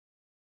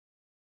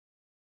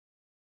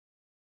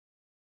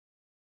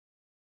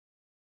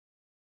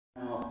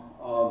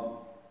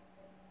Now,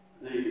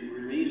 the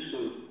release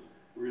of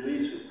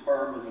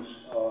carbons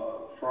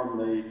from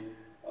the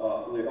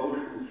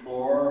ocean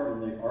floor in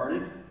the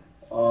Arctic.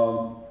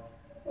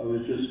 I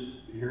was just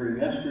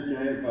hearing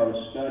yesterday about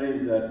a study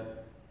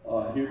that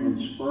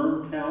human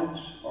sperm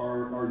counts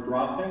are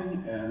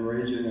dropping and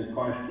raising a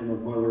question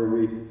of whether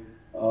we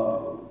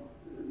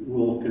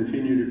will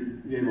continue to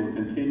be able to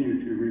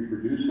continue to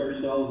reproduce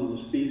ourselves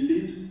as a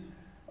species.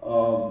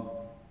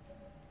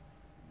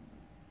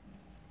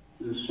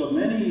 There's so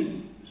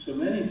many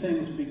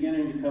things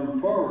beginning to come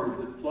forward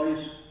that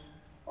place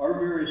our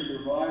very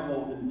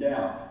survival in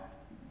doubt.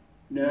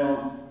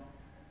 Now,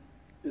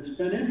 it's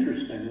been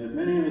interesting that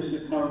many of us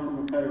that come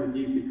from a kind of a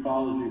deep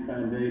ecology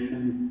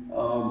foundation,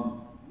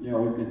 you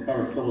know, we can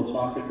kind of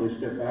philosophically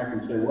step back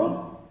and say,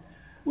 well,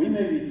 we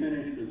may be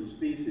finished as a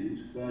species,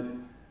 but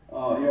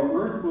you know,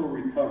 Earth will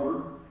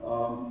recover.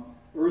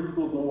 Earth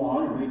will go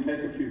on. It may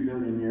take a few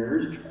billion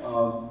years,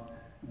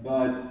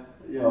 but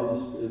you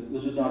know,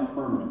 this is not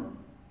permanent.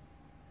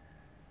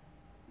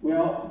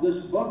 Well, this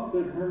book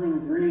that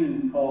Herman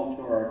Green called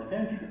to our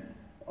attention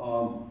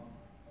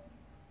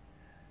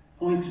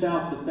points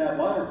out that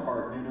latter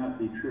part may not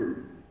be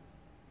true.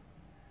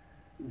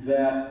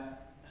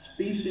 That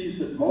species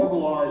that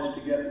mobilize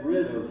to get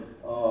rid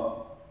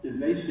of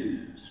invasive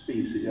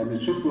species, I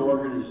mean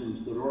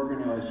superorganisms that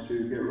organize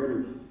to get rid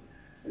of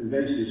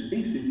invasive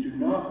species, do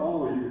not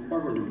always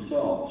recover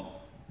themselves.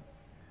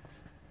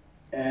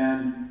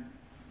 And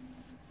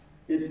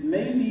it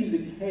may be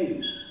the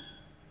case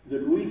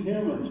that we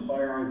humans, by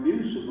our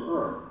abuse of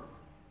Earth,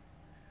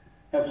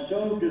 have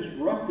so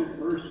disrupted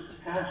Earth's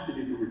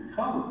capacity to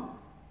recover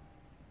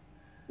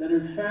that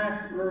in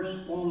fact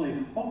Earth's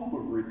only hope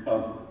of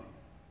recovery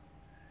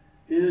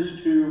is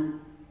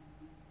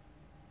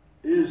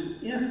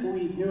if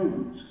we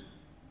humans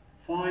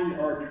find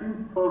our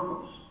true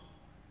purpose,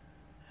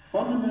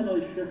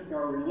 fundamentally shift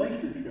our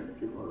relationship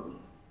to Earth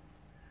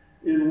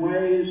in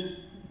ways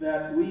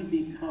that we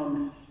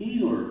become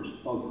healers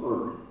of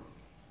Earth,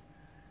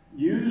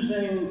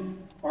 using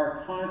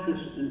our conscious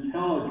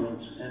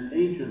intelligence and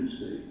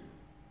agency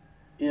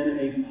in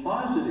a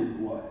positive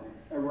way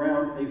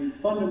around a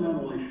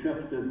fundamentally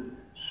shifted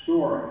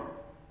story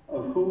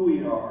of who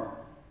we are,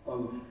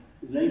 of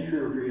the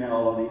nature of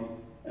reality,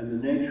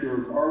 and the nature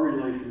of our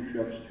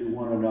relationships to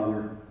one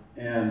another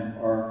and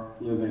our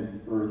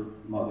living Earth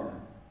Mother.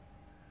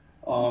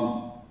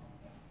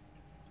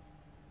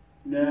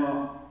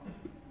 Now,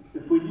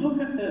 if we look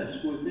at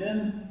this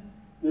within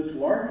this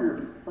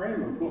larger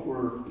frame of what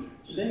we're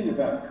seeing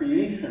about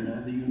creation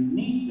and the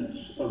uniqueness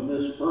of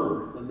this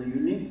Earth and the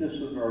uniqueness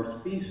of our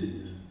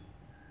species,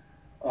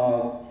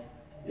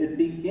 it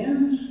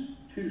begins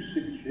to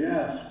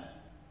suggest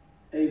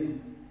a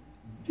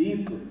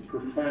deeply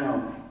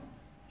profound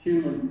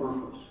human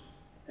purpose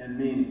and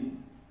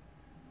meaning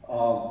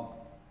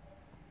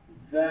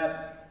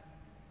that,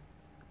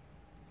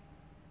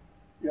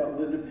 you know,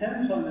 that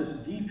depends on this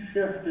deep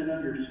shift in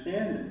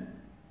understanding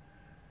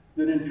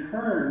that in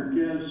turn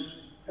gives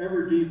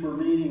ever deeper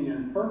meaning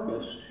and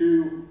purpose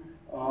to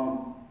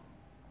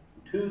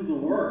the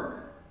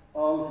work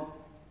of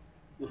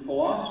the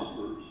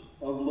philosophers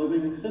of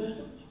living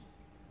systems.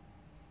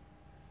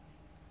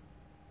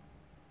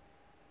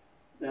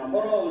 Now,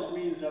 what all this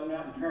means, I'm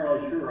not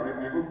entirely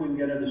sure. I hope we can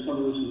get into some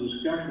of this in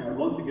discussion. I'd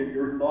love to get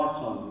your thoughts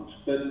on this.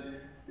 But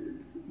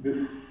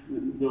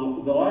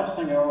the last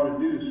thing I want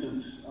to do,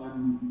 since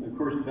I'm, of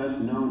course, best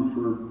known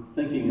for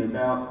thinking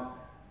about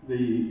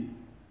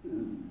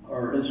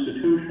our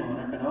institutional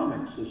and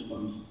economic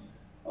systems,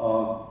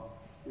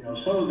 you know,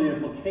 some of the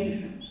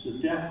implications, the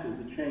depth of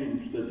the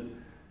change that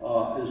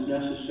is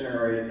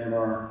necessary in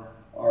our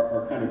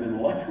kind of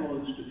intellectual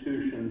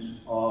institutions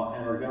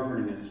and our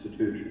governing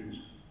institutions.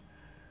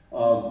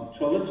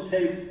 So let's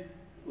take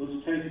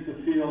the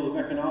field of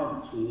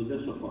economics as a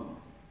discipline.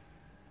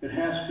 It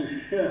has to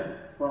shift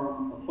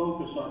from a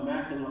focus on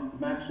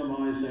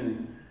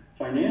maximizing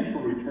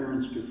financial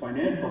returns to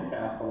financial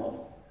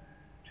capital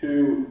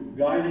to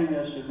guiding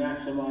us in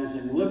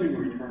maximizing living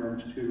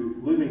returns to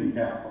living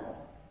capital.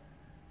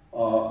 A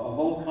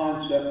whole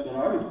concept that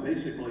I was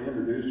basically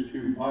introduced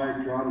to by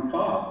John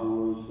Cobb,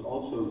 who was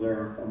also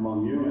there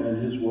among you, and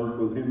his work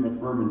with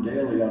Herman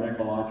Daly on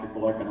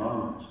ecological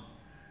economics.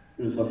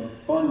 It was a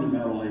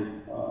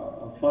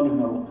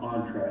fundamental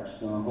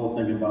contrast in the whole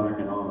thing about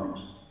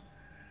economics.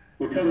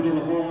 We come to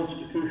the whole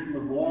institution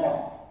of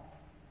law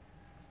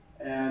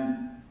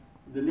and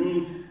the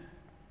need,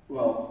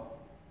 well,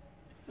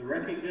 the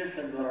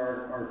recognition that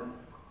our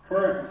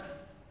current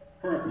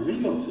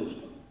legal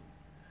system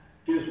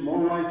gives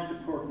more rights to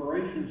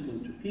corporations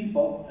than to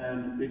people,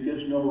 and it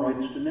gives no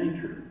rights to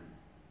nature.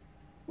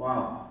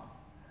 Wow.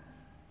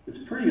 It's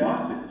pretty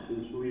obvious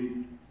as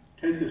we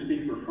take this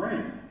deeper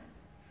frame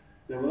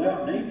that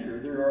without nature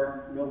there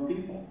are no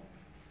people,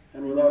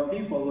 and without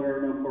people there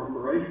are no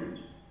corporations.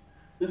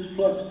 This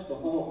flips the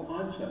whole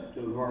concept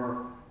of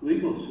our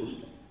legal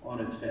system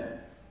on its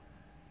head.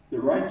 The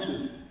rights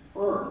of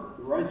Earth,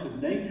 the rights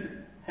of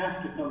nature,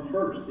 have to come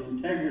first. The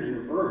integrity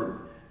of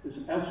Earth is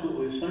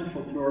absolutely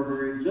essential to our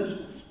very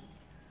existence.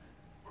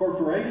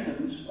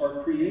 Corporations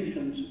are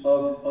creations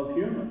of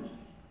humans.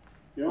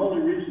 The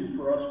only reason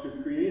for us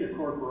to create a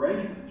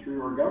corporation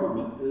through our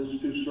government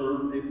is to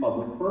serve a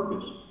public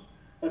purpose.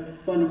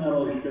 That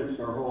fundamentally shifts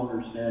our whole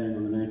understanding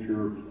of the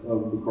nature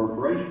of the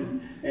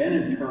corporation, and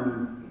in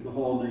turn, the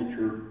whole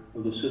nature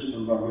of the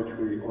system by which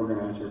we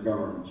organize our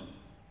governance.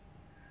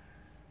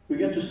 We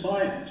get to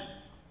science.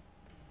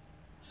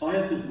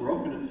 Science has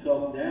broken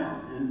itself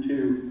down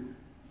into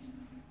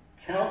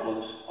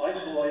countless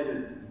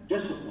isolated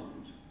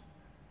disciplines,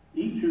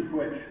 each of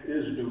which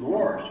is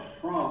divorced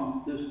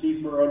from this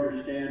deeper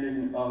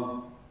understanding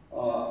of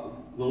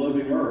the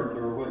living earth,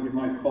 or what you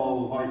might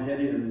call the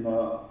Whiteheadian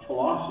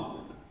philosophy.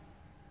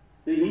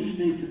 They each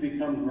need to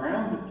become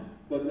grounded,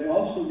 but they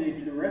also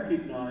need to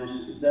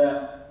recognize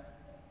that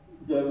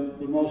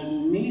the most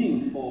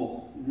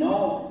meaningful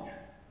knowledge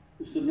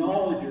is the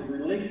knowledge of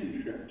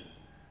relationships,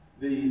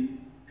 the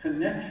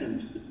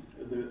connections,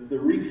 the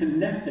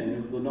reconnecting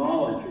of the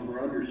knowledge of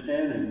our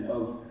understanding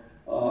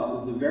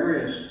of the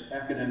various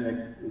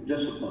academic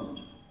disciplines.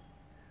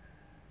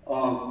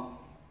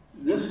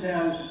 This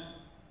has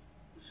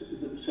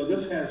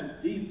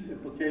deep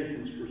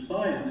implications for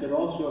science. It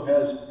also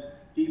has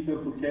deep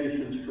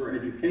implications for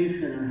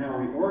education and how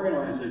we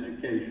organize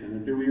education.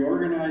 And do we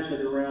organize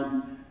it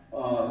around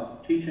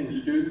teaching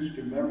students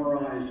to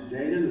memorize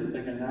data that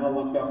they can now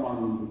look up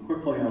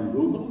quickly on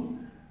Google?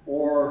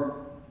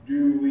 Or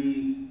do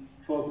we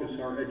focus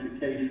our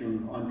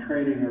education on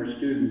training our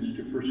students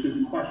to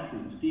pursue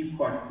questions, deep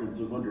questions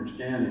of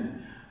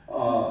understanding,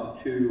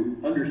 to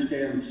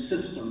understand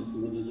systems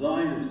and the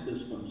design of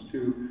systems,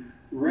 to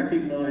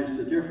recognize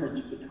the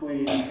difference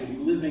between a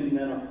living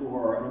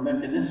metaphor and a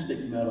mechanistic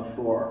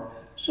metaphor,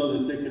 so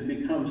that they can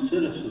become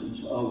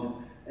citizens of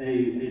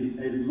a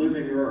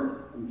living earth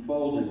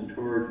unfolding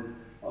toward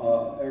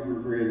ever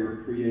greater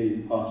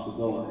creative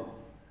possibility.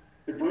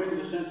 It brings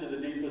us into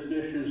the deepest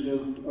issues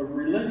of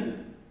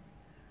religion,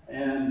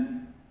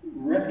 and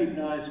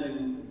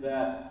recognizing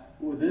that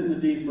within the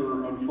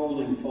deeper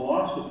unfolding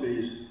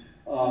philosophies,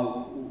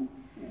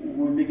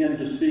 we begin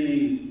to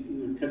see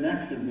the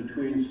connection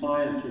between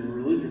science and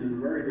religion in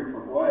a very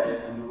different way,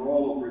 and the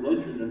role of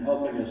religion in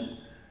helping us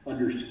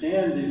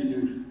understand these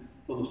new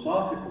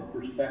philosophical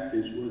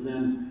perspectives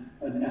within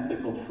an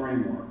ethical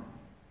framework.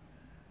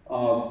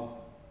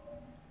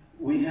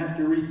 We have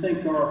to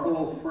rethink our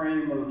whole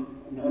frame of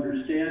an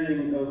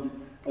understanding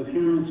of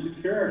human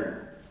security.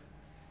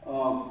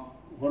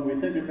 When we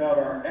think about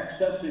our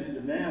excessive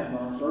demand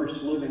on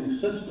Earth's living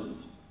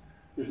systems,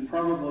 there's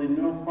probably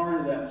no part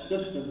of that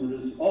system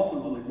that is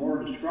ultimately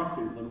more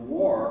destructive than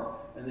war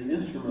and the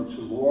instruments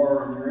of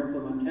war and their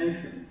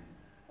implementation.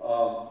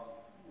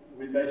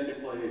 We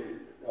basically,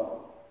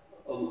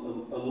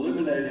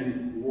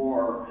 eliminating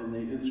war and the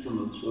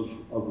instruments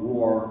of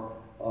war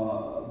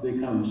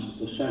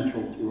becomes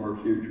essential to our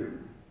future.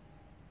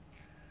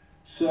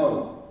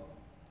 So,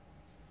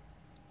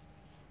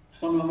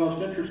 some of the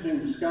most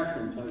interesting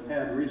discussions I've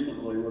had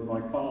recently with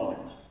my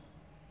colleagues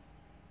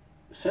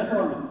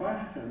center on the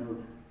question of,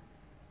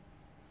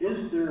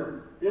 is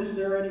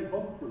there any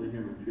hope for the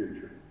human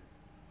future?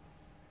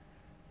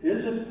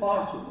 Is it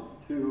possible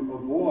to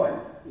avoid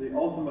the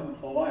ultimate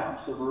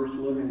collapse of Earth's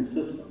living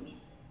systems?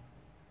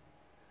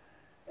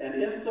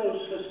 And if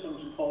those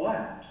systems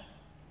collapse,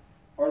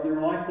 are there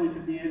likely to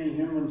be any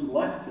humans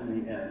left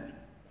in the end?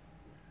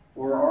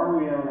 Or are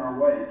we on our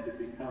way to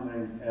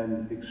becoming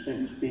an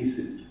extinct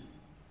species?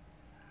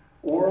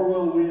 Or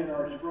will we, in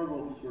our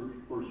struggle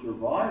for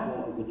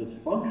survival as a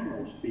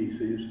dysfunctional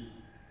species,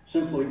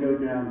 simply go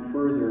down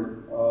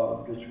further,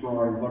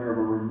 destroying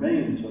whatever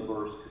remains of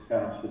Earth's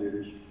capacity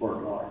to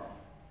support life?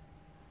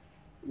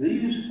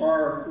 These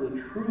are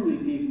the truly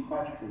deep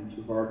questions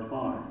of our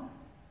time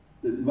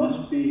that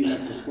must be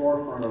at the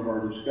forefront of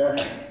our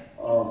discussion,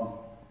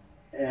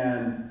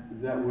 and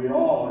that we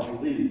all, I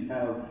believe,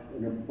 have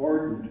an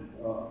important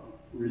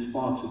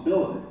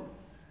responsibility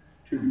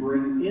to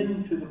bring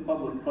into the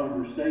public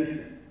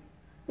conversation,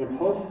 but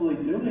hopefully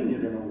doing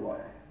it in a way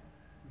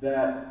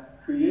that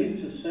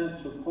creates a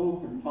sense of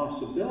hope and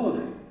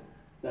possibility,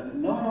 that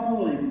not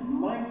only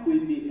might we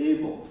be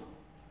able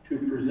to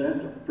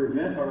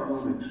prevent our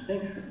own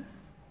extinction,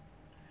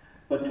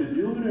 but to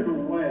do it in a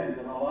way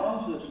that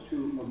allows us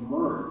to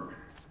emerge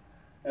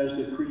as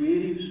the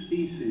creative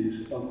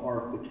species of our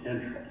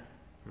potential,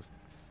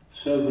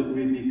 so that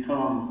we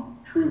become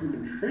true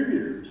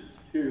contributors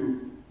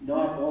to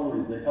not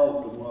only the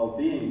health and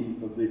well-being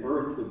of the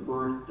earth that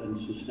birthed and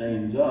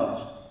sustains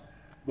us,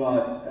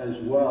 but as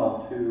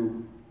well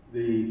to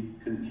the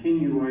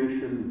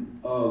continuation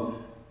of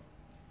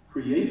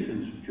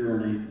creation's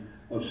journey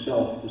of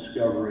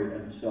self-discovery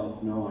and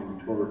self-knowing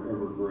toward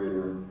ever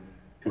greater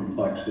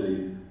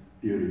complexity,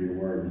 beauty,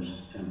 awareness,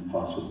 and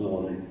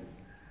possibility.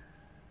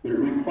 But it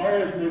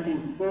requires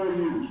making full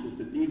use at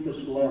the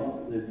deepest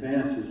level the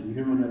advances in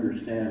human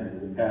understanding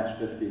of the past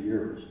 50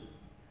 years.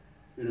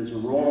 It is a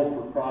role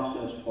for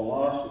process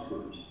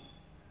philosophers,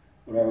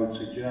 but I would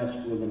suggest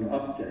with an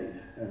update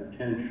and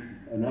attention,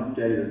 an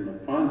update in the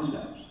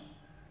concepts,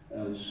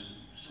 as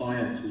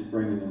science is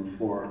bringing them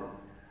forth,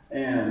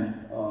 and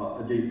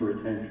a deeper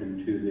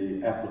attention to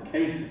the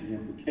application, the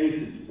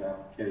implications of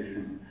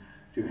application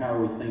to how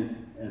we think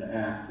and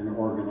act and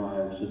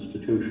organize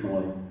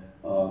institutionally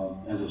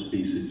as a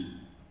species.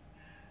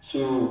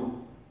 So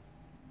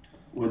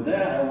with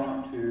that, I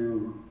want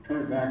to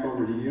turn it back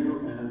over to you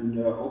and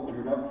open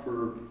it up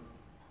for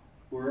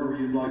wherever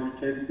you'd like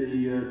to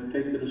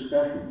take the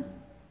discussion.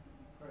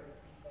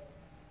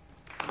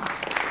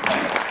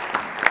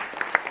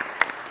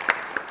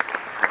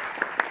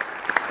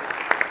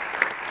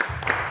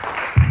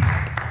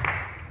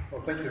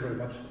 Well, thank you very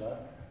much for that.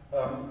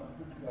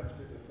 Who'd like to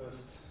be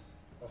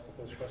ask the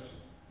first question?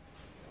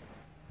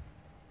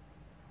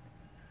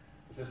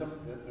 Is there something,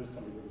 there's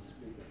somebody with a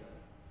speaker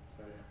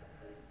there.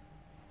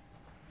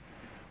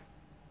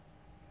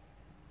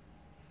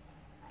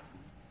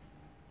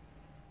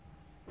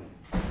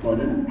 So I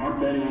didn't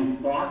prompt any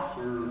thoughts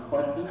or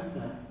questions?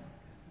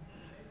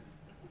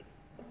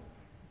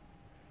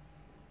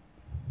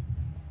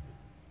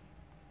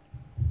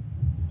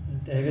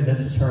 David, this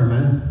is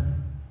Herman.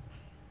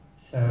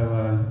 So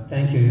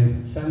thank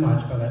you so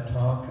much for that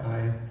talk.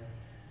 I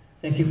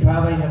think you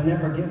probably have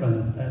never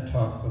given that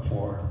talk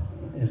before.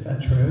 Is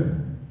that true?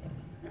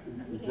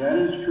 That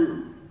is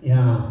true.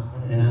 Yeah,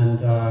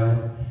 and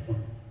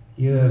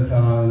you have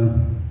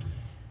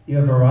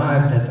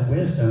arrived at the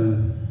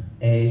wisdom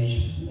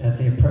age at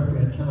the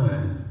appropriate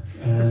time,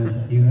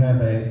 and you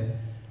have a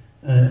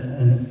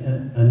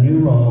new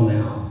role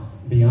now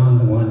beyond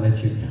the one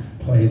that you've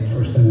played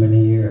for so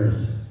many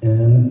years,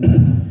 and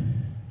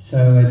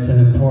so it's an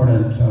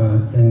important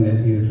thing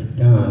that you've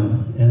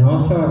done. And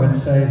also I would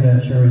say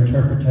that your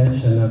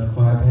interpretation of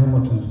Clive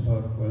Hamilton's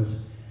book was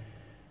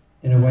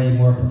in a way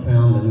more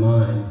profound than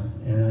mine,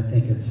 and I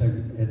think it's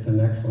an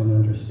excellent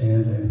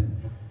understanding.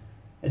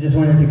 I just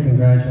wanted to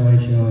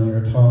congratulate you on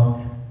your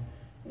talk,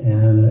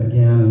 and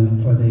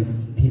again, for the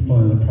people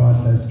in the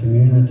process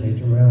community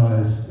to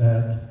realize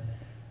that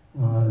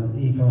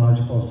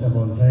ecological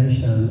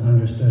civilization,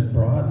 understood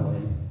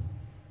broadly,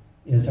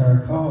 is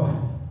our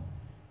calling.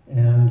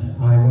 And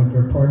I would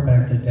report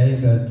back to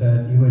David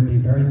that you would be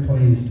very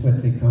pleased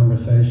with the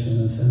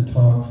conversations and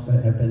talks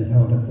that have been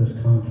held at this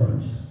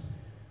conference.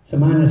 So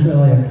mine is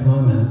really a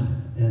comment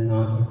and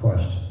not a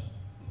question.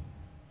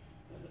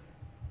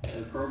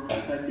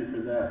 Thank you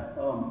for that.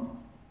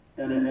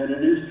 And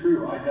it is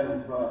true. I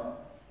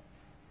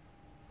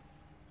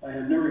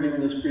have never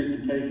given this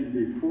presentation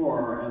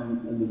before,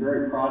 and the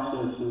very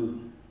process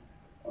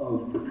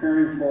of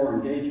preparing for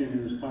engaging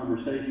in this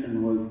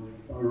conversation with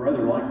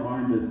rather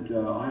like-minded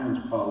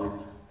IONS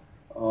colleagues,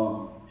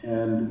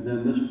 and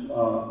then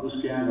this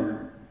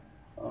gathering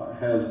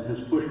has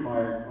pushed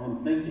my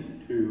own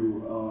thinking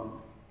to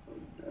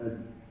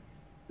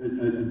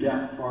a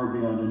depth far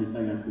beyond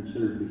anything I've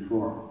considered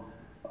before.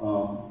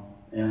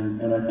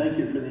 And I thank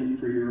you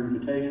for your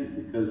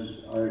invitation, because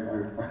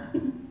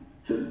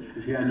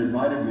if you hadn't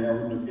invited me, I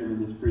wouldn't have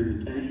given this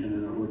presentation,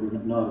 and it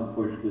would not have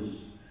pushed this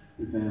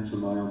advance of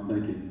my own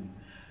thinking.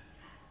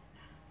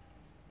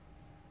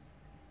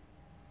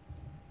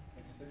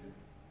 Next speaker.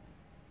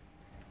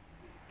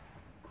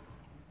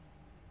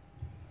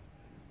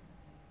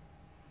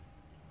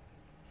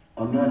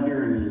 I'm not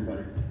hearing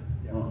anybody.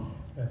 Yeah.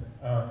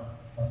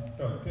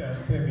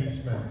 Tim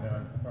Eastman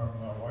from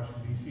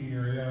Washington, D.C.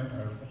 area.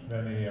 I've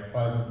been a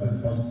plasma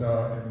physicist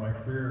in my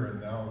career,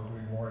 and now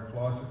doing more in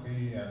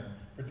philosophy, and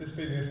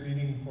participating in this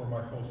meeting for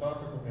my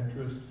philosophical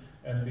interest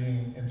and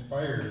being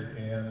inspired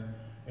and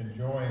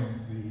enjoying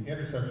the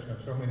intersection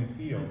of so many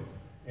fields.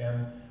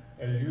 And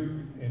as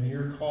you, in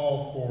your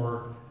call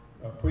for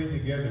putting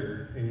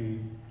together a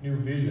new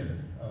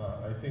vision,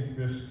 I think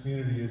this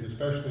community is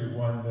especially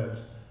one that's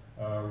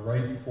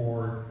ripe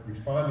for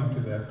responding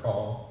to that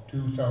call,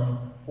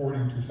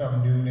 forwarding to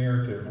some new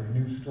narrative, a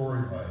new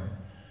storyline.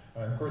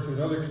 And of course, there's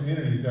other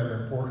communities that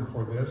are important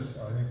for this.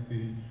 I think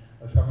the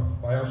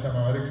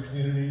biosemiotics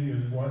community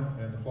is one,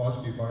 and the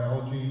philosophy of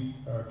biology,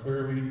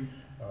 clearly,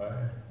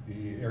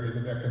 the areas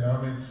of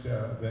economics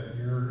that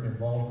you're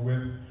involved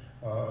with,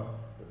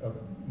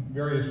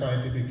 various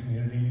scientific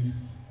communities.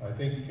 I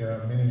think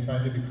many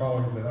scientific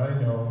colleagues that I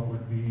know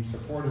would be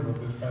supportive of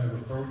this kind of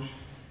approach,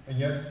 and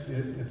yet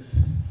it's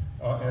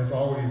as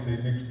always, a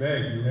mixed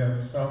bag. You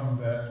have some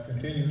that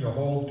continue to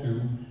hold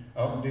to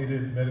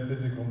outdated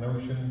metaphysical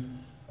notions,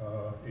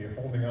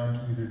 holding on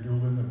to either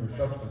dualism or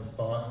substance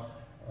thought.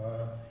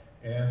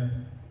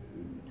 And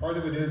part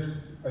of it is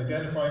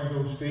identifying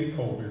those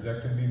stakeholders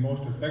that can be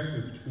most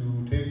effective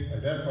to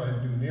identify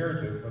a new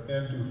narrative, but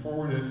then to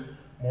forward it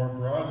more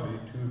broadly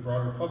to the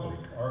broader public.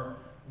 Our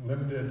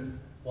limited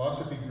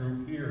philosophy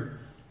group here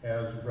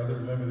has rather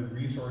limited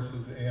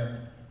resources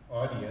and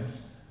audience.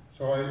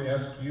 So I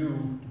ask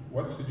you,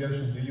 what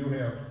suggestions do you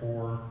have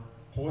for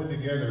pulling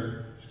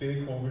together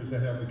stakeholders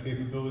that have the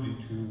capability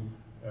to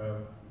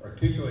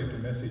articulate the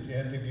message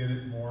and to get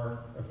it more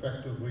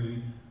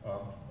effectively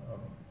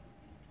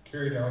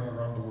carried out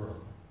around the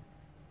world?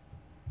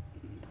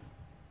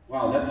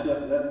 Wow,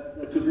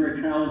 that's a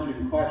very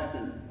challenging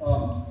question.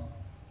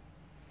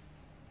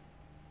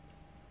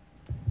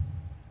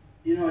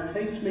 know, it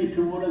takes me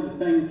to one of the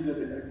things that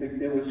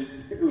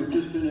it was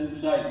just an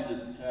insight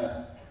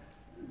that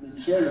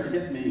sort of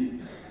hit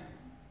me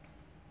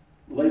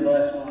late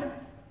last night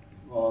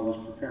while I was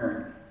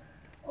preparing.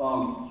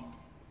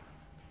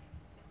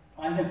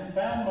 I have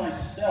found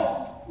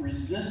myself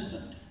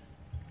resistant,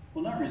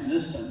 well, not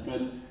resistant,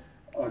 but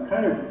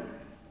kind of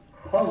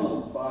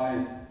puzzled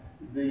by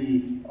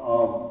the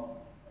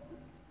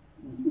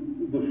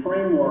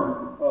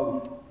framework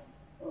of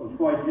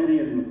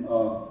Whiteheadian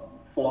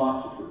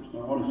philosophers.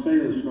 And I want to say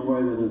this in a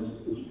way that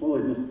is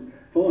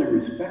fully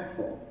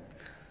respectful.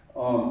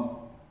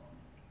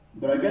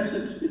 But I guess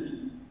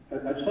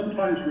I've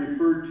sometimes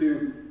referred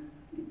to,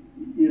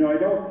 you know, I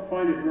don't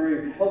find it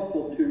very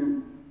helpful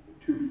to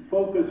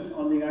focus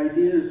on the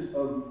ideas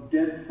of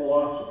dead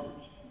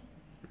philosophers.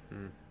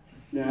 Mm-hmm.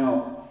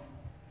 Now,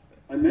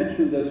 I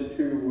mentioned this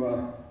to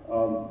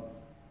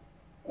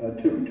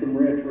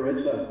Maria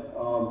Teresa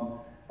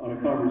on a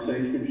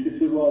conversation. She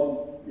said,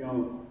 well, you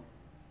know,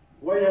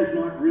 Whitehead's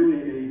not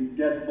really a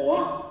dead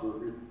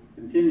philosopher. It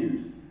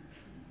continues.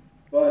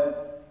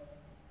 But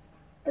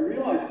I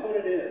realize what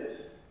it is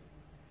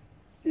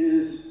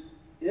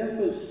if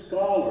as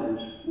scholars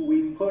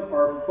we put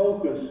our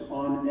focus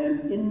on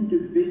an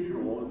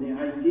individual and the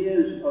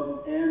ideas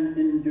of an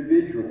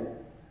individual,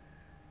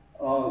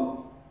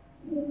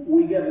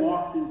 we get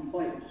locked in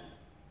place.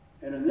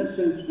 And in this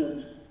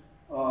instance,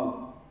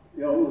 you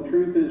know, the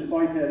truth is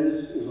Whitehead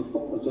is a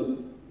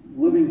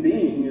living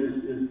being,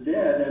 is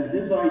dead, and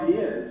his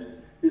ideas,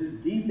 his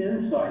deep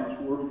insights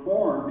were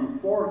formed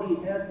before he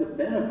had the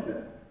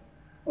benefit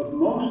of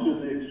most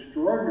of the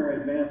extraordinary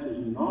advances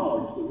in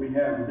knowledge that we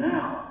have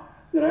now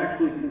that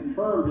actually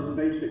confirm his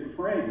basic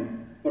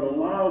frame, but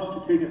allow us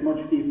to take it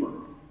much deeper,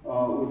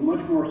 with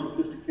much more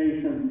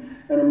sophistication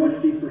and a much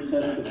deeper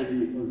sense of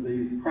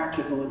the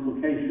practical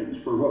implications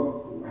for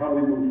how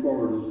we move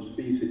forward as a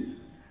species.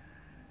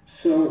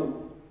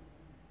 So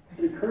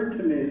it occurred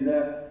to me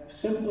that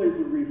simply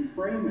the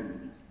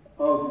reframing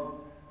of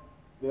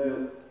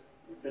in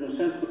a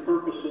sense, the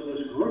purpose of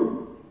this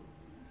group,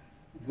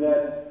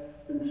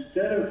 that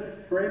instead of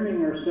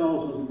framing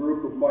ourselves as a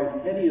group of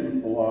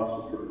Whiteheadian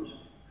philosophers,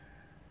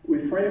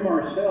 we frame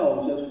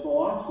ourselves as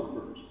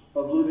philosophers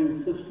of living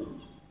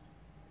systems.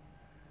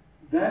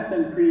 That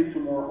then creates a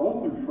more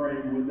open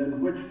frame within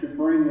which to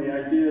bring the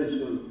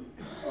ideas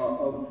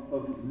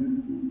of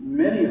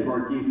many of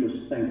our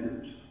deepest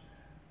thinkers,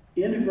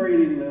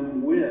 integrating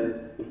them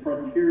with the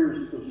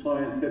frontiers of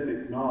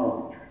scientific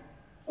knowledge,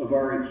 of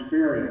our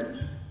experience.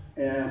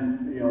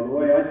 And, you know, the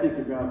way I think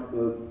about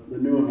the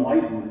New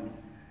Enlightenment,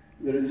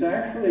 that it's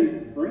actually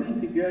bringing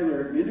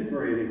together,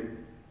 integrating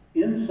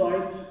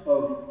insights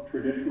of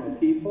traditional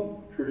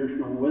people,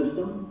 traditional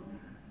wisdom,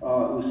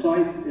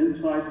 the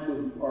insights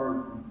of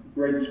our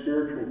great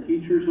spiritual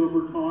teachers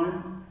over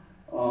time,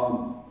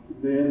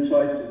 the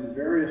insights of the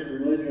various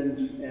religions,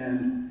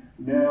 and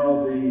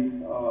now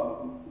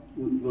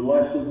the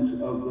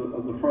lessons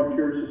of the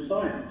frontiers of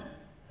science.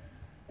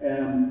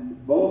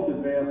 And both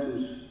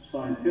advances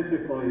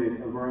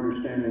scientifically of our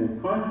understanding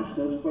of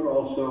consciousness, but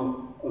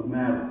also of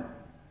matter,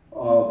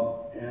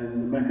 and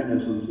the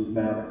mechanisms of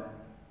matter,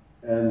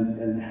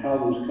 and how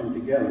those come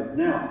together.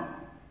 Now,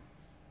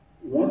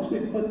 once we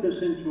put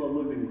this into a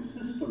living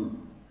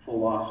system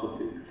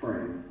philosophy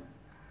frame,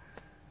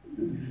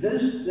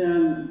 this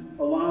then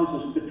allows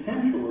us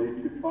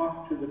potentially to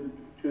talk to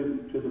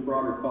the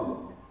broader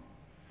public.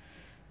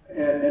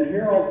 And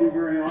here I'll be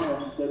very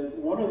honest that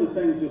one of the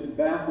things that's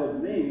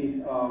baffled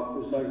me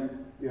as I've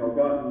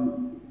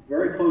gotten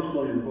very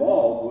closely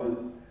involved with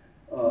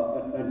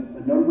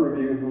a number of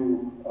you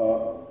who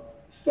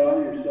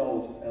style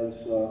yourselves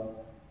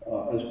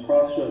as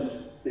process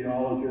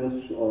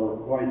theologists or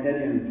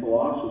Whiteheadian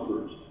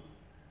philosophers.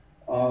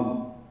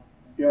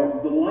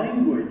 The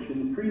language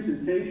and the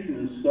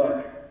presentation is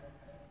such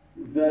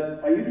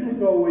that I usually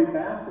go away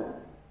baffled.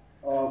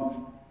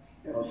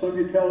 Some of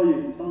you tell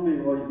me,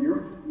 well,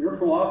 your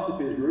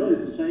philosophy is really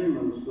the same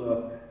as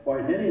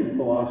Whiteheadian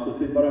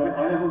philosophy, but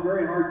I have a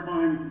very hard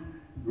time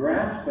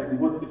grasping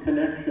what the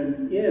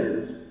connection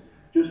is,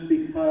 just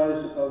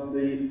because of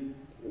the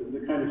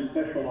kind of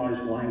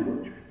specialized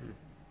language.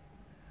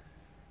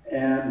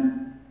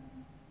 And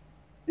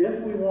if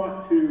we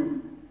want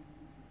to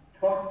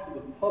talk to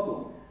the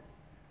public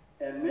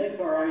and make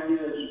our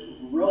ideas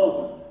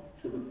relevant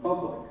to the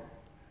public,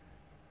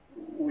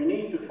 we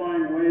need to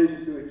find ways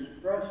to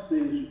express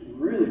these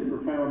really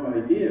profound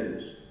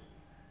ideas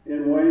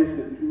in ways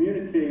that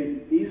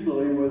communicate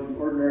easily with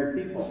ordinary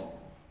people.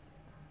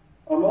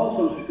 I'm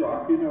also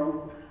struck,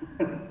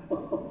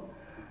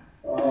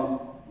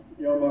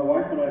 my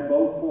wife and I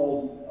both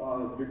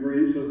hold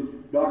degrees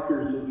of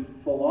doctors of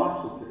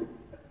philosophy.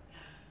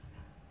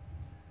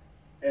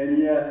 And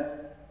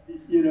yet,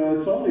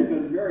 it's only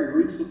been very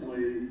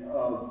recently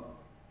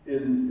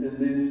in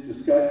these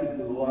discussions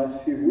in the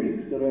last few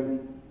weeks that I've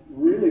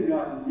really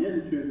gotten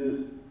into this,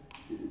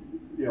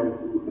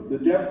 the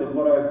depth of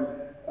what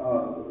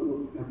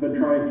have been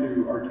trying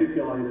to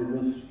articulate in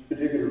this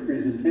particular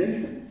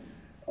presentation.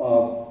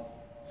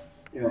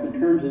 you know, in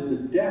terms of the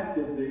depth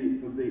of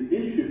the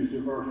issues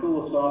of our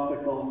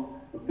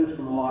philosophical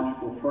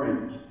epistemological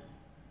frames.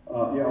 You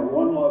know, at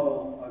one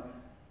level, I've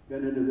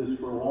been into this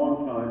for a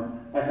long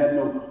time. I had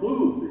no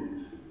clue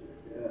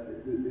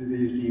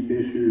these deep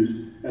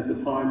issues at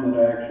the time that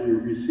I actually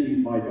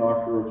received my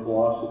Doctor of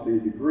Philosophy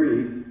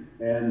degree,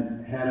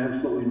 and had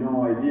absolutely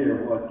no idea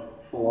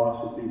what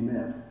philosophy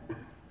meant.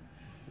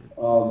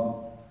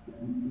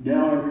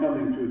 Now I'm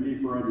coming to a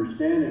deeper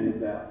understanding of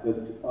that,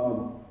 but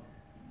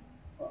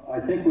I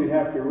think we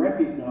have to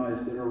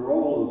recognize that our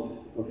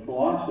role of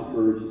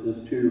philosophers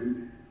is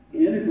to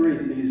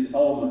integrate these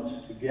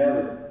elements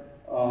together,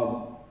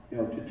 you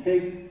know, to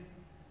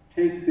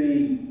take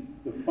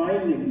the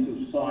findings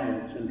of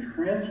science and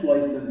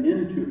translate them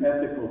into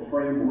ethical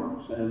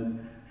frameworks and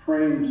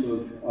frames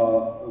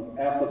of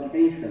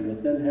application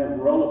that then have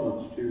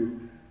relevance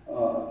to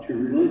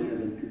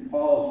religion and to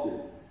policy.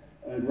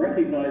 And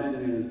recognizing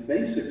it is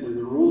basically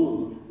the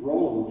role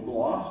of the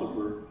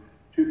philosopher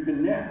to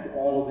connect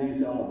all of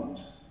these elements.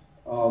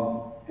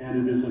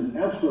 And it is an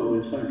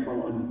absolutely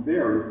essential and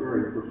very,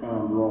 very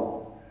profound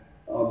role.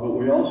 But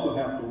we also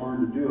have to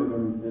learn to do it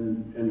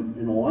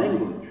in a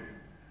language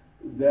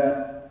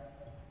that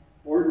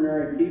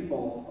ordinary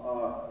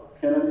people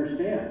can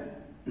understand.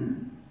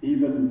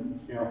 Even,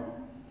 you know,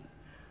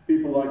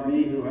 people like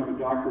me who have a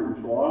doctorate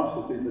in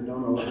philosophy but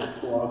don't know what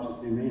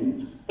philosophy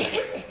means.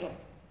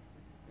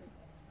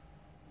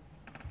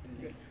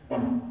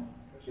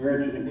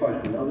 Very interesting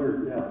question.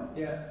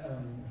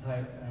 Hi,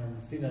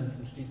 I'm Sinan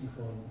from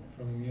Stietenkorn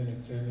from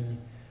Munich, Germany.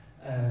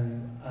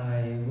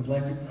 I would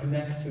like to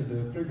connect to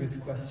the previous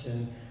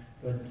question,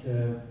 but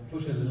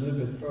push it a little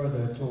bit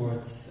further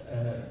towards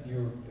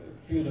your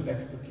field of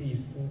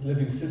expertise,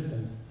 living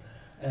systems.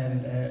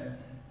 And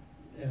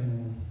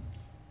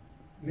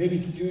maybe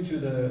it's due to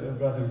the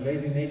rather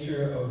lazy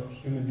nature of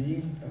human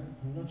beings.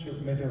 I'm not sure,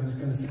 maybe I'm just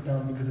going to sit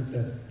down because of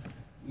the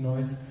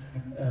noise.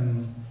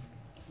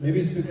 Maybe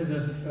it's because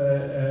of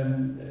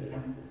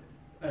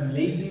I'm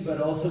lazy,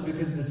 but also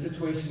because the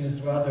situation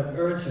is rather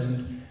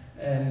urgent.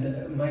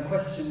 And my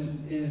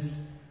question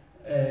is,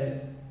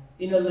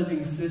 in a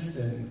living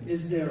system,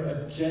 is there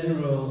a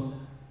general,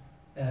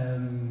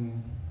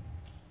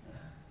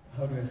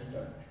 how do I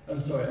start? I'm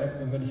sorry,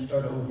 I'm going to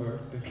start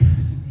over.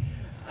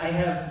 I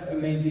have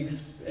made the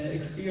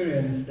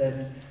experience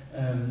that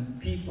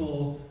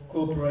people,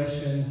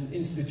 corporations,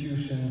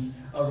 institutions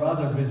are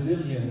rather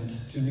resilient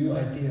to new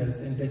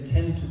ideas, and they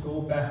tend to go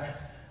back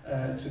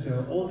to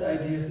their old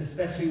ideas,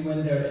 especially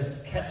when they're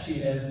as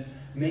catchy as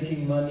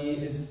making money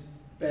is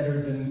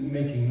better than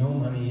making no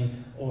money,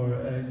 or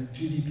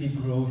GDP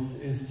growth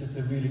is just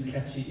a really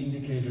catchy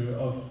indicator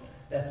of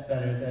that's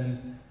better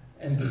than,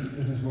 and this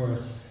is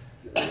worse.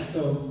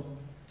 So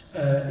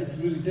it's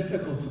really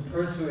difficult to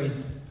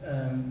persuade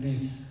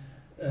these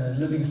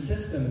living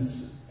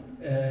systems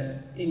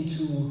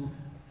into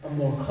a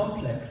more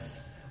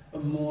complex, a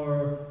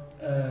more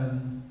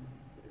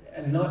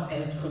and not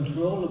as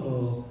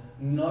controllable,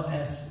 not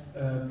as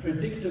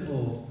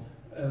predictable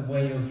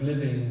way of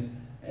living,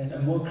 and a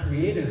more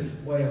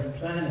creative way of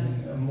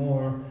planning, a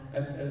more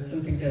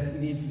something that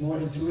needs more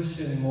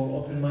intuition, more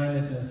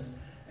open-mindedness,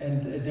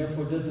 and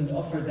therefore doesn't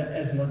offer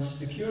as much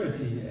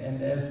security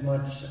and as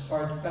much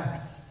hard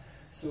facts.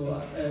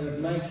 So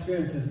my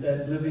experience is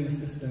that living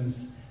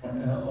systems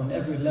on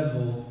every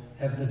level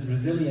have this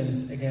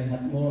resilience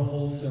against more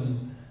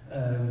wholesome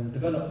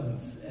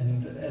developments.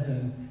 And as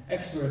an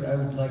expert, I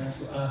would like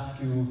to ask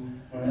you,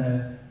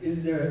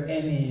 is there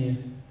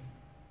any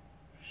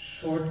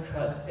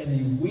shortcut,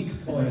 any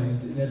weak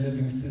point in a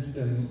living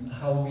system,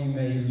 how we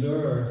may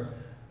lure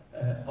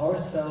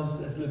ourselves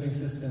as living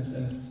systems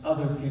and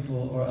other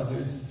people or other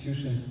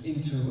institutions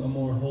into a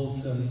more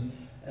wholesome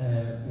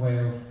way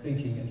of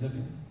thinking and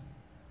living?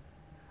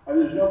 I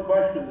mean, there's no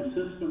question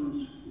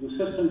the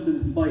systems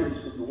in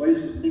place and the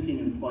ways of thinking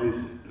in place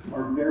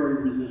are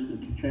very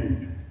resistant to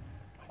change.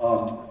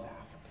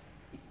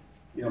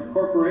 You know,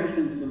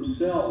 corporations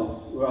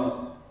themselves,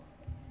 well,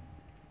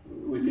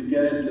 we could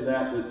get into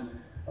that, but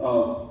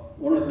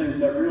one of the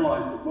things I've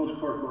realized that most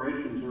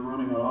corporations are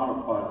running on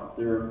autopilot.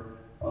 They're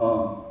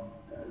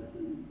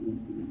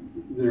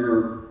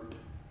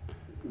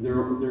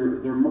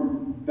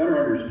better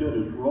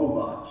understood as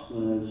robots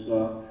than as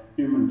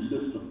human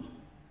systems.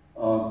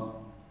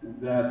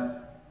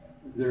 That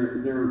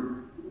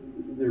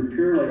they're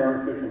purely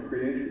artificial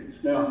creations.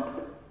 Now,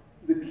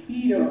 the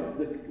key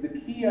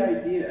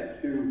idea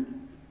to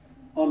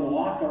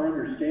unlock our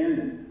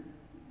understanding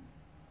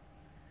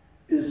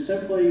is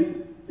simply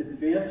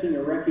advancing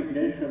a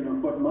recognition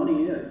of what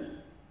money is.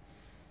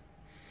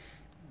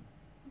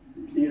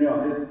 You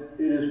know,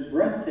 it is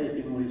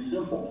breathtakingly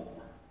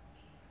simple.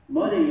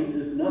 Money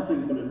is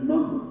nothing but a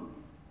number.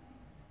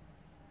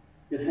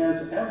 It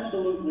has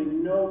absolutely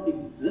no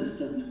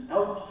existence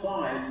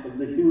outside of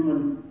the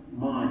human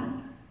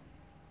mind.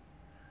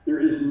 There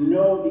is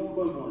no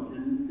equivalent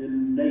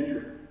in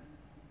nature,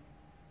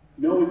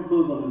 no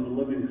equivalent in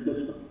the living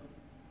system.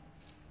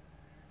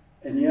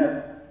 And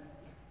yet,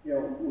 you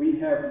know, we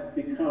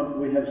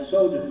have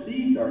so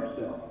deceived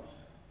ourselves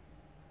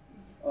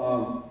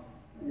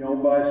you know,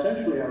 by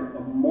essentially a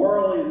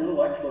morally and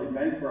intellectually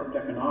bankrupt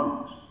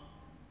economics,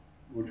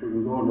 which we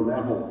can go into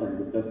that whole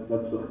thing, but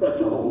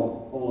that's a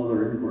whole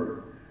other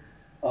inquiry.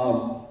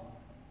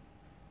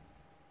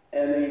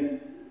 And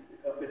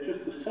it's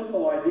just the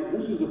simple idea.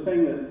 This is the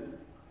thing that,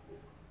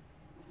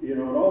 you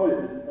know,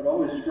 it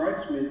always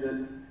strikes me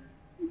that,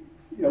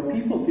 you know,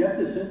 people get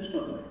this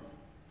instantly.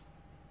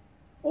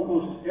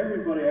 Almost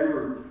everybody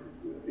ever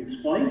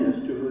explained this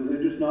to,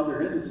 they just nod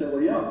their heads and say,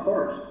 well, yeah, of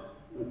course.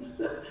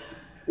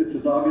 It's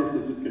as obvious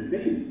as it can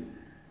be.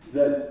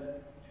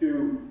 That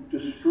to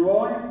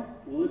destroy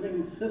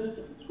living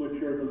systems,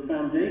 which are the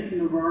foundation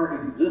of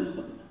our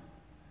existence,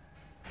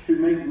 to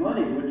make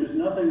money, which is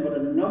nothing but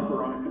a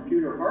number on a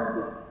computer hard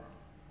drive,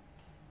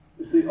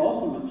 is the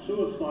ultimate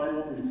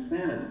suicidal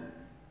insanity.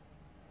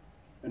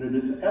 And it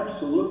is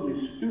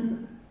absolutely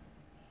stupid.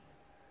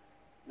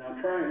 Now,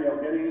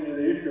 getting into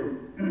the issue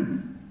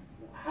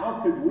of how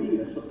could we,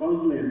 a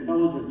supposedly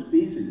intelligent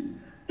species,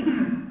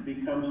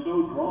 become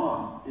so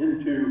drawn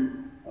into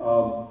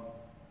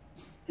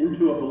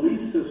a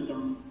belief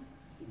system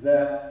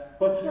that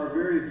puts our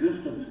very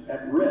existence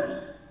at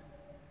risk,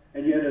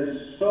 and yet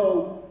is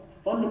so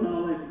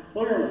fundamentally,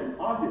 clearly,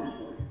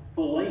 obviously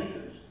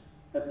fallacious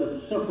at the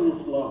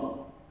simplest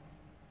level.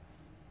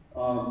 I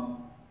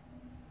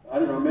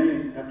don't know, I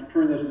may have to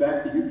turn this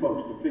back to you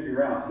folks to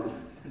figure out. But,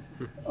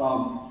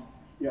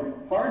 you know,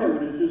 part of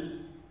it is just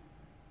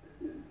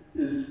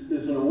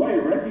is in a way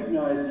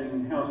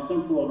recognizing how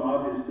simple and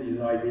obvious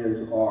these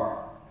ideas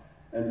are,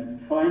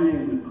 and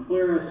finding the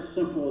clearest,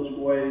 simplest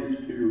ways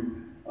to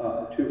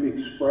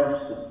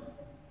express them,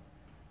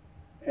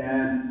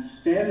 and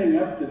standing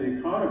up to the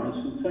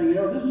economists and saying, you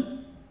know,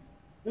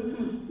 this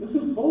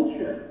is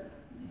bullshit.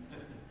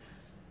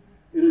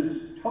 It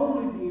is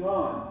totally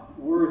beyond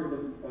worth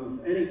of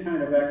any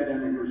kind of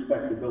academic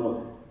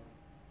respectability.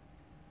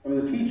 I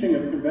mean, the teaching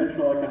of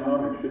conventional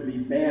economics should be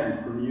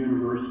banned from the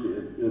university.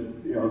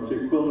 You know, it's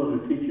the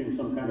equivalent of teaching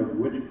some kind of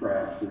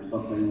witchcraft or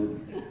something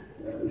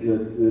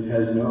that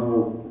has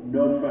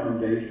no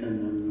foundation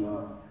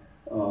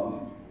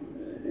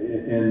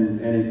in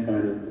any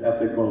kind of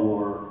ethical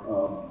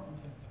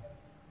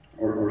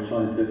or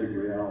scientific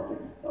reality.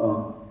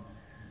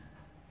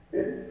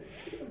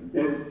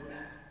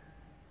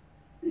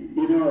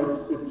 You know,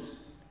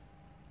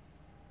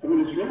 I mean,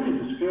 it's really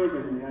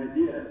disturbing, the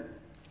idea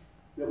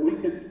that we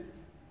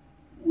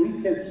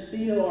could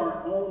seal our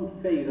own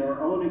fate,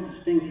 our own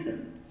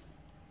extinction,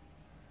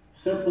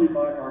 simply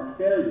by our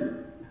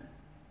failure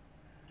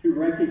to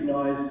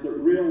recognize that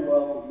real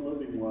wealth is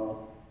living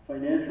wealth,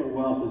 financial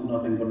wealth is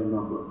nothing but a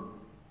number.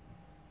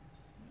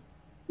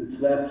 It's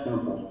that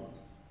simple.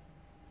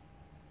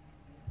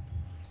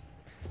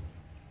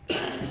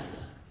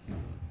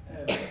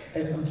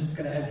 I'm just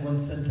going to add one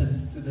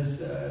sentence to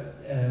this,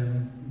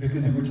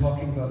 because we were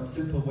talking about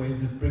simple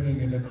ways of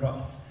bringing it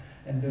across.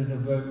 And there's a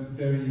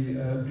very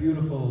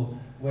beautiful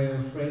way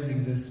of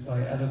phrasing this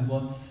by Alan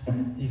Watts.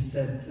 He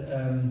said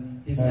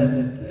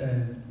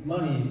that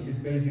money is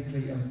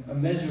basically a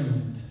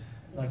measurement,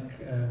 like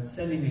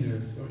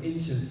centimeters or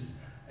inches.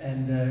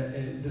 And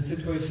the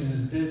situation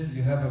is this: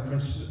 you have a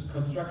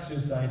construction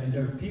site, and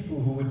there are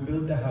people who would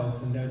build the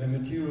house, and there are the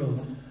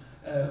materials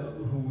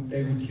who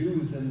they would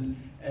use, and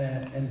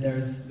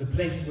there's the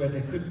place where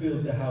they could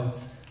build the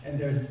house, and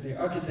there's the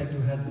architect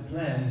who has the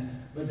plan.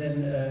 But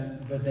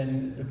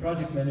then the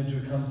project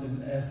manager comes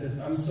and says,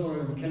 "I'm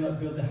sorry, we cannot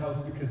build the house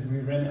because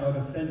we ran out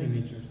of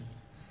centimeters."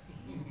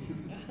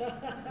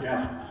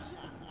 Yeah.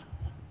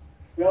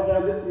 Well, now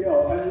this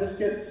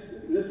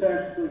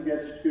actually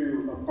gets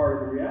to a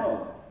part of the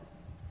reality.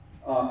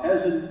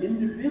 As an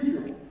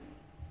individual,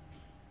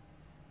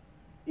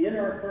 in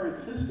our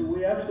current system,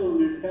 we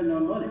absolutely depend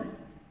on money,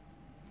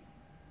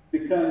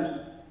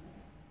 because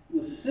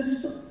the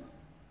system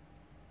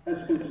has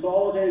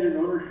consolidated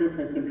ownership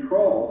and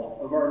control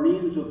of our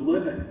means of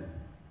living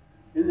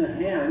in the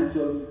hands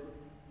of,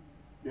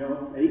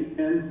 8,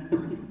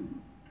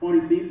 10,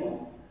 20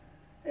 people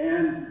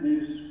and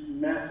these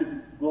massive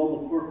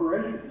global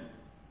corporations.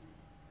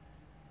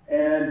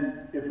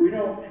 And if we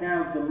don't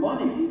have the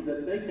money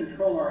that they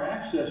control our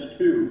access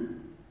to,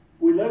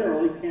 we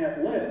literally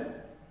can't live.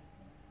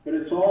 But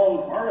it's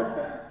all an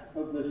artifact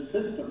of this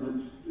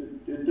system.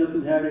 It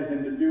doesn't have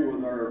anything to do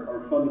with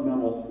our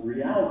fundamental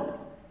reality.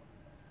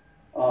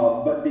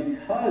 But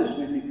because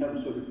we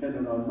become so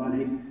dependent on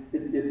money,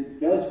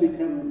 it does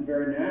become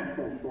very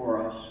natural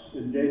for us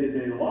in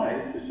day-to-day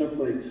life to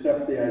simply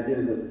accept the idea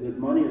that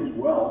money is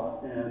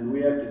wealth, and we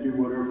have to do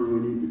whatever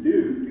we need to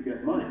do to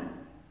get money.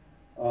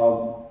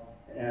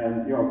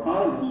 And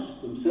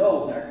economists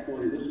themselves,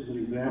 actually, this is an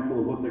example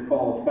of what they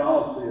call a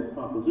fallacy of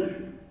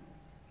composition.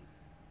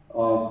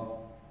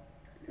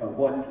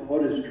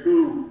 What is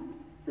true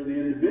for the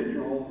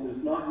individual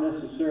is not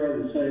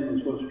necessarily the same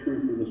as what's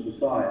true for the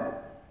society.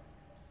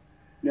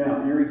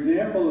 Now, your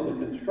example of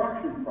the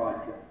construction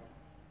project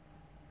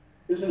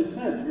is, in a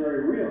sense,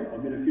 very real. I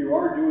mean, if you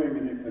are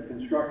doing a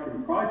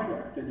construction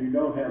project and you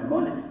don't have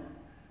money,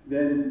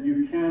 then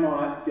you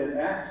cannot get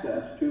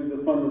access to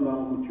the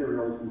fundamental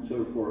materials and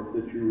so forth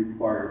that you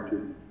require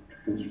to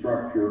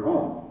construct your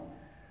home.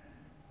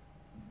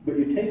 But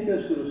you take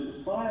this at a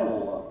societal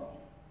level.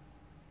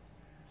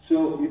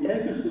 So you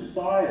take a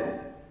society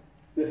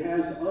that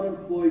has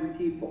unemployed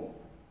people,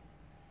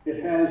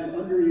 it has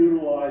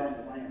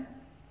underutilized land,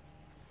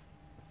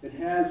 it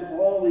has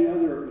all the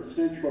other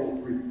essential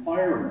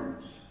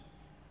requirements,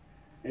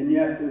 and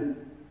yet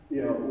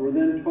we're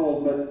then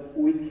told, but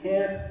we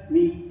can't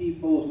meet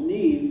people's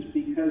needs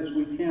because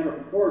we can't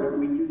afford it.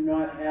 We do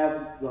not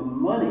have the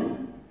money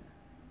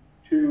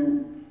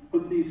to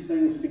put these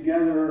things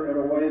together in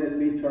a way that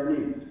meets our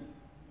needs.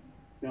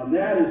 Now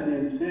that is the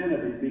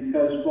insanity,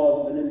 because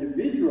while an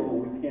individual,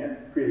 we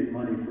can't create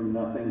money from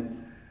nothing,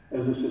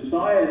 as a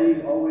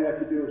society, all we have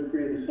to do is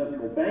create a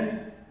central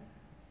bank,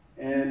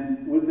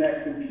 and with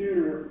that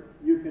computer,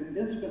 you can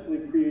instantly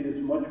create as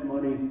much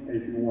money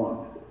as you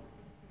want,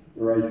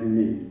 or as you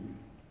need.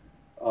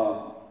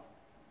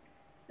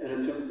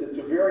 And it's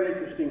a very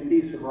interesting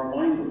piece of our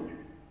language.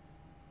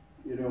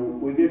 You know,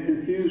 we get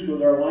confused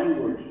with our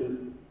language,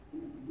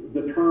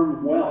 the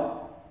term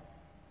wealth.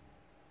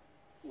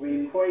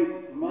 We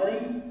equate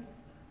money,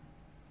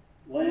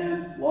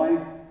 land,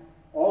 life,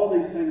 all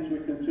of these things we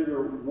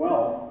consider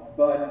wealth,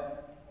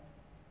 but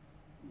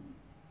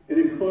it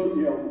includes,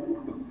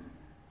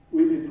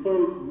 we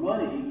include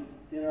money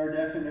in our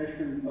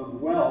definition of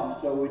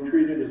wealth, so we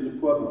treat it as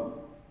equivalent.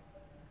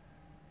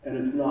 And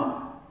it's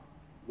not.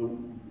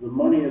 The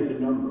money is a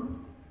number.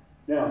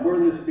 Now, where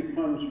this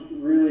becomes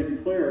really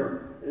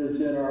clear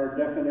is in our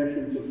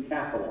definitions of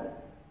capital.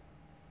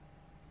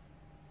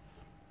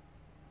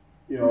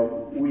 You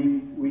know,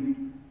 we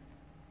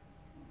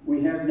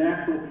have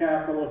natural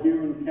capital,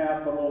 human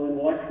capital,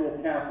 intellectual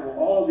capital.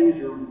 All of these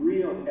are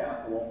real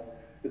capital.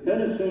 But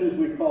then as soon as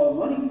we call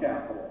money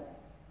capital,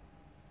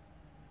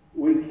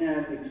 we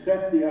can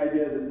accept the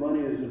idea that money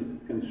is a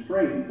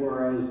constraint,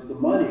 whereas the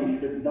money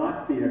should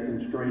not be a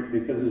constraint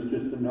because it's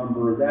just a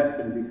number that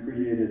can be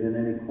created in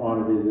any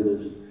quantity that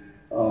is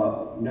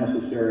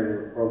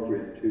necessary and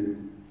appropriate to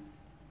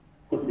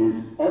put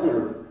these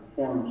other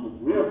forms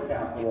of real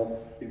capital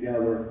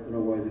together in a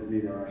way that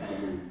meet our actual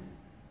needs.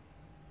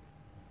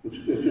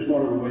 It's just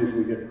one of the ways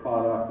we get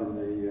caught up in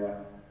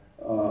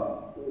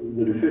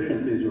the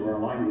deficiencies of our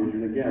language,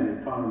 and again,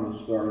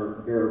 economists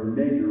bear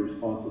major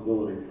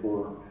responsibility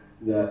for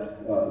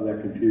that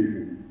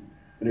confusion.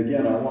 And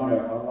again, I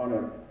want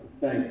to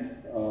thank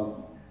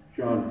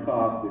John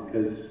Cobb,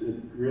 because it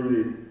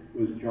really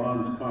was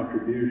John's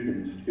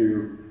contributions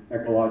to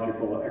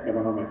ecological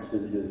economics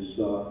and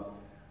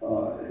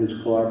his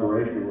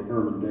collaboration with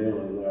Herman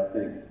Daly that I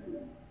think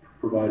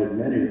provided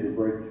many of the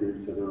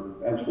breakthroughs that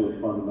are absolutely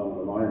fundamental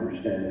to my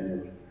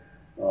understanding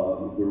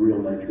of the real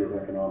nature of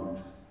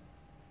economics.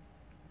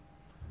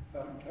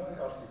 Can I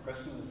ask you a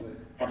question as the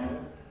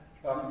chair?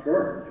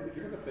 Sure. If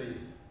you look at the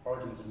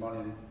origins of money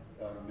in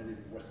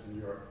medieval Western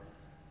Europe,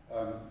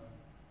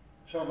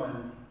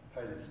 Charlemagne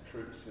paid his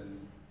troops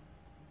in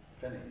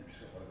pfennigs,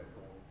 or what are they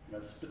called,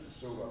 spits of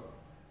silver,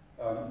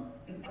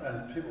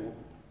 and people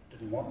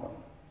didn't want them,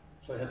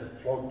 so he had to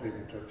flog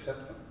people to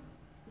accept them.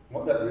 And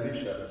what that really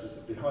shows is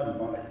that behind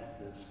money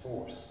is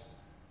force.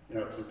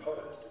 It's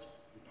imposed. It's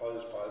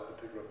imposed by the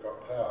people who've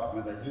got power. I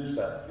mean, they use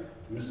that to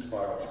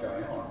mystify what's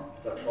going on.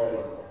 They control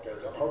what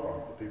goes on.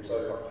 The people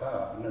who've got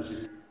power. And as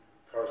you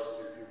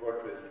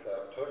work with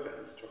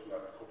Perkins, talking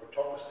about the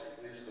corporatocracy,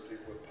 these are the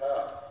people with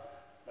power.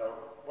 Now,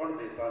 one of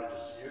the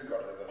advantages you've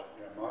got over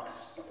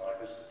Marxists and the like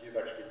is that you've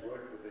actually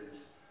worked with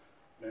these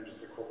members of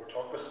the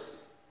corporatocracy.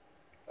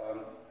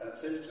 And it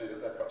seems to me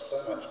that they've got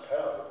so much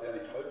power that the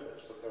only hope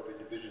is that there'll be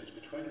divisions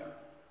between them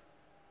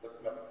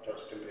that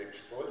just can be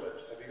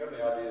exploited. Have you got any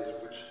ideas of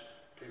which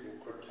people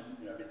could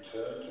be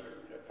turned to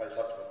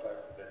face up to the fact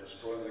that they're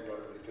destroying the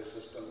global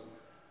ecosystem?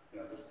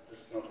 This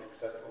is not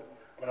acceptable.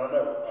 I mean, I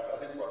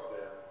think what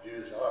their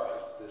views are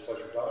is they're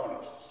social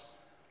Darwinists.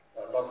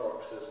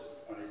 Lovelock says that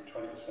only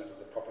 20% of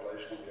the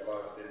population will be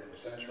alive at the end of the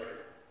century,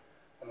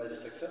 and they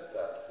just accept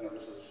that.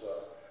 This is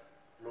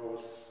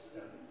laws,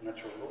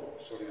 natural law,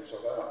 sorting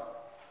itself out,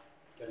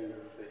 getting rid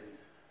of the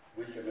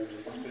weaker members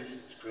of the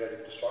species,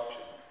 creating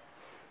destruction.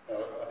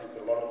 I think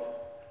that a lot of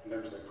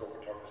members of the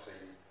corporatocracy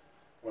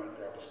won't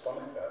be able to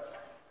stomach that.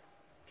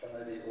 Can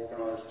they be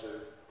organised to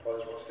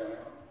oppose what's going on?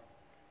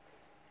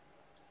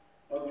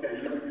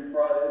 Okay, you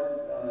brought in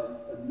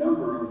a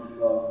number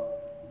of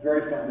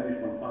very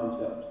foundational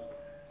concepts.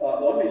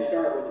 Let me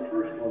start with the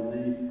first one.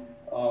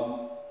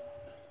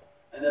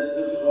 And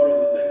this is one of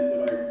the things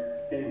that I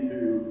came to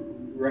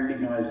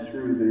recognize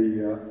through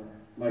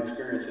my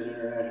experience in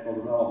international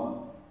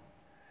development.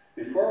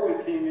 Before we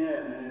came in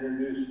and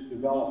introduced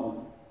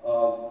development,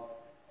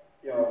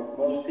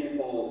 most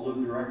people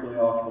lived directly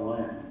off the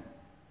land,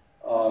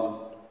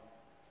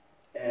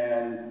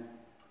 and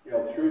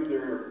through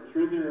their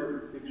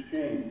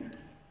exchange,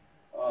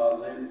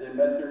 they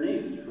met their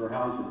needs for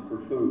housing, for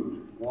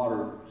food,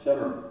 water,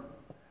 etc.,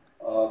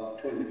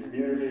 between the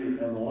community and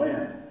the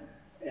land,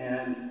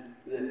 and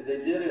they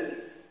did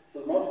it for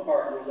the most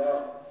part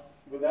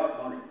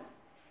without money.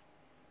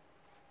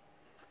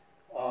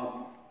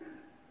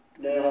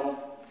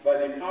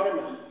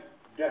 economist's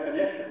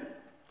definition,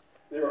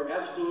 they were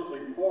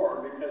absolutely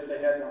poor because they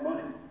had no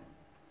money.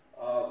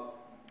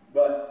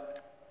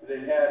 But they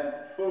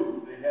had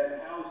food, they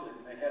had housing,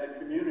 they had a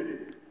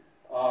community.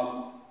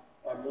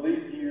 I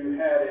believe you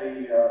had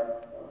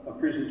a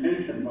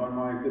presentation by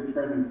my good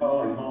friend and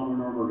colleague, Holman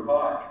Norbert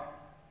Hodge,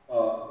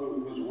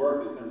 whose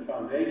work has been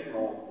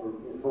foundational, or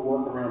her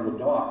work around the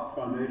dock,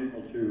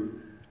 foundational to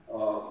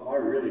my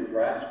really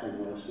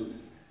grasping this.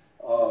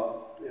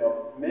 You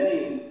know,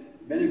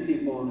 many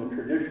people in a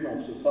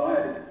traditional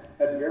society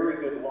had very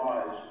good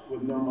lives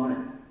with no money.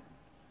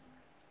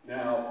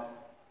 Now,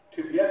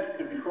 to get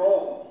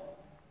control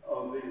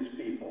of these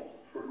people,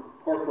 for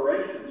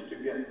corporations to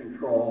get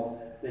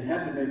control, they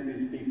had to make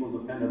these people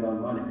dependent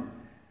on money.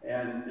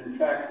 And in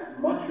fact,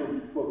 much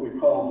of what we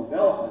call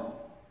development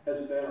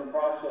has been a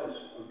process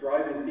of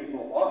driving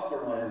people off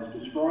their lands,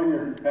 destroying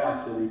their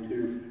capacity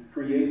to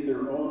create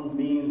their own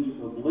means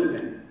of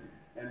living,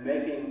 and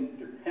making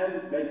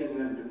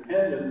them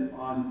dependent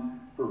on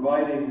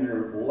providing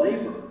their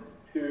labor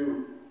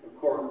to a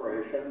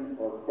corporation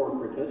or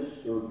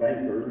corporatists or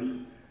bankers,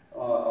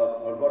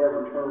 on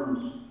whatever terms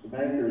the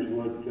bankers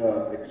would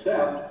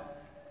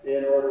accept,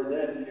 in order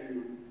then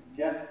to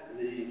get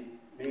the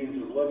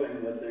means of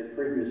living that they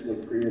previously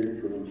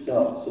created for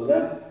themselves. So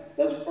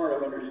that's part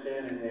of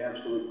understanding the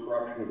absolute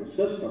corruption of the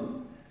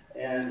system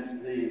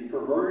and the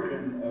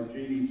perversion of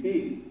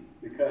GDP,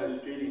 because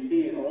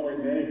GDP only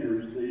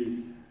measures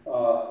the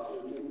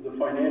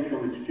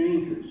financial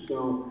exchanges.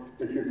 So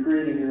if you're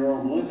creating your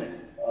own living,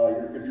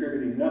 you're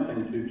contributing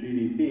nothing to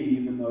GDP,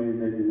 even though you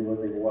may be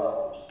living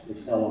well, as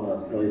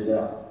Helena lays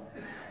out.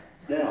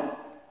 Now,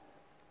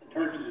 in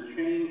terms of the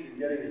change in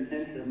getting the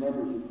attention of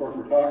members of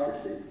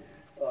corporatocracy,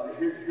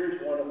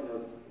 here's one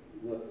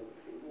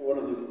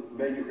of the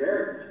major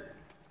barriers.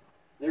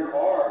 There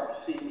are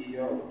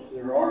CEOs,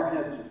 there are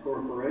heads of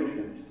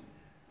corporations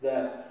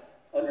that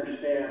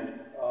understand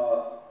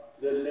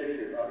this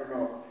issue. I don't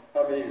know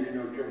how many of you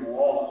know Jim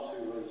Wallace,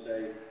 who was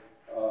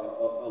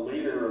a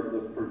leader of the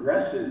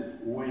progressive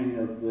wing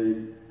of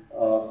the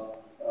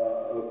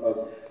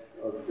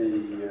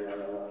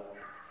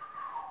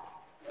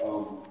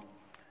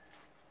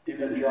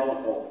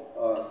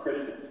evangelical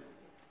Christians.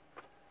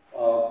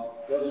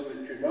 Those of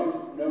you who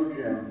know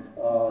Jim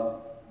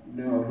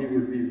know he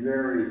would be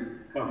very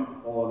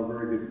comfortable and a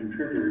very good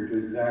contributor to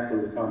exactly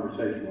the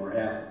conversation we're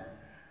having.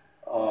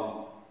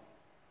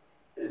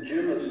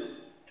 Jim has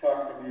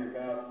talked to me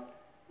about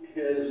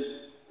his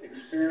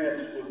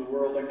experience with the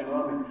World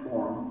Economic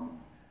Forum,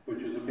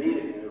 which is a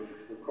meeting of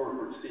the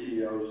corporate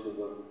CEOs of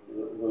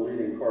the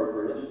leading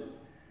corporatists,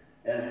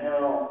 and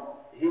how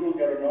he will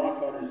get a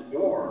knock on his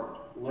door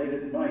late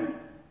at night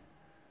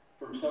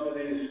from some of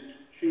these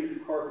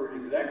chief corporate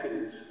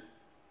executives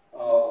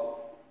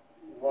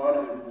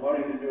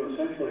wanting to do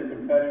essentially a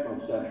confessional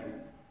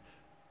session.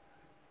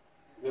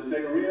 That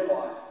they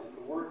realize that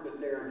the work that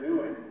they are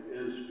doing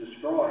is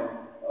destroying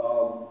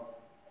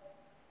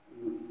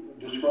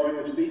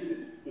the species,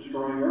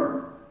 destroying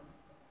Earth.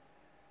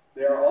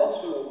 They are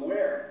also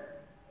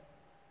aware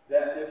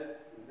that if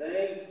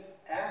they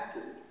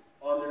acted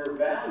on their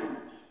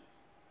values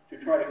to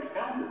try to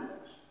counter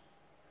this,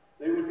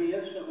 they would be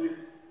instantly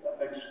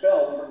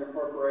expelled from the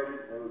corporation.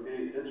 They would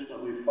be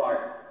instantly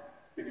fired,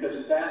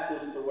 because that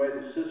is the way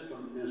the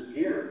system is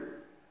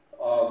geared.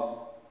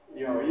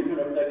 You know, even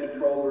if they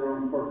control their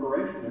own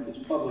corporation, if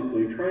it's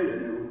publicly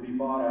traded, it would be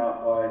bought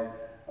out by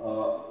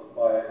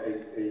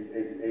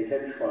a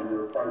hedge fund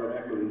or a private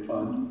equity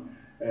fund,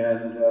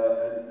 and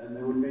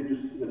they would be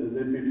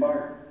they'd be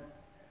fired.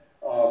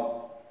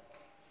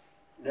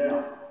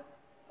 Now,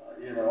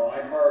 you know,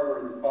 I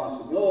harbor the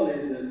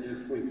possibility that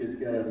if we could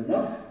get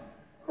enough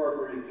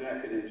corporate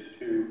executives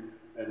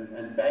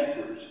and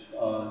bankers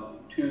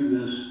to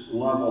this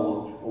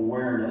level of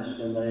awareness,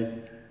 and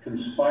they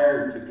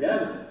conspired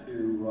together to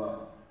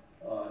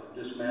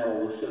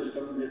dismantle the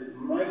system, it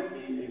might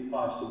be a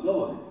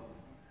possibility.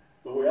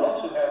 But we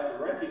also have to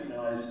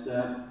recognize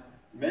that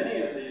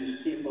many of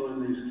these people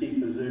in these key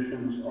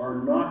positions are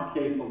not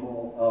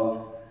capable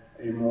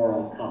of a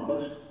moral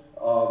compass.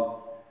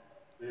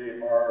 They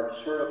are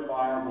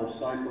certifiable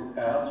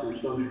psychopaths or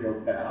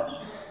sociopaths.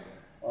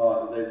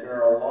 They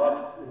bear a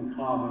lot in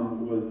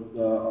common with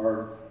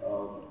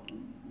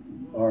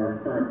our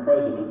current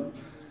president,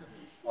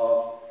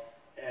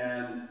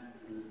 and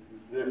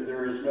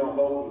there is no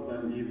hope of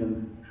them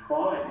even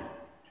trying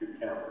to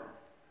counter.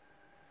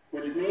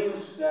 Which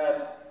means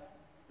that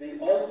the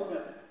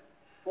ultimate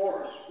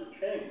force for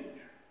change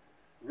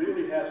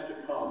really has to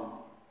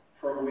come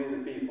from we the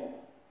people,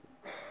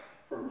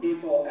 from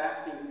people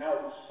acting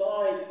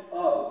outside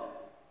of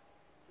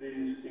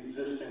these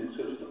existing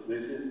systems,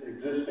 these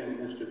existing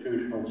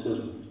institutional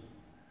systems.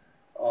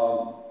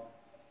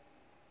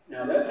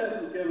 Now that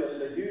doesn't give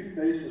us a huge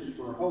basis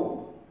for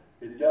hope.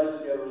 It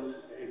does give us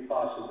a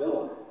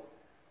possibility.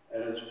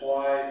 And it's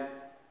why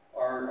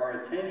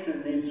our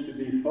attention needs to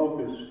be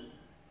focused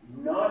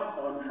not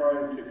on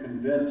trying to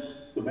convince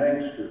the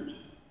banksters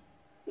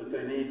that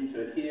they need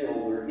to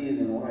heal their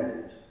heathen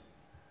ways.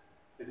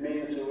 It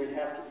means that we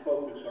have to to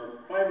focus our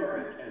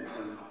primary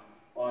attention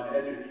on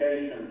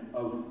education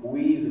of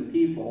we the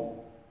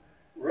people,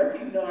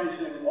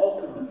 recognizing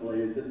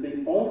ultimately that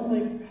the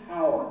only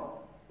power,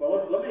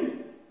 well, let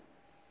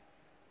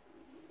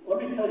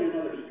me tell you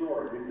another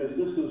story, because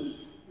this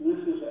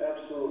is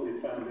absolutely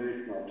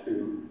foundational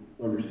to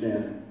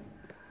understanding.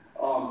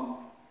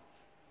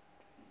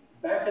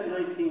 Back in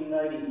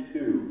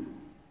 1992,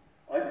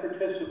 I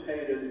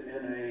participated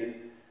in a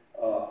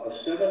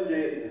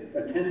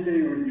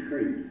 10-day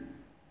retreat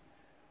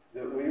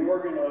that we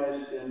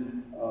organized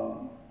in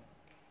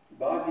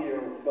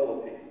Baguio,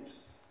 Philippines,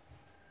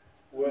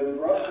 with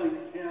roughly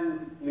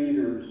 10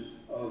 leaders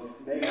of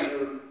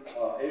major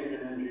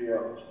Asian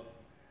NGOs.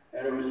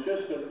 And it was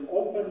just an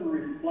open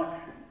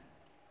reflection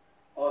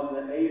on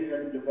the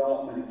Asian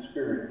development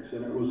experience.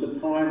 And it was a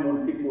time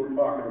when people were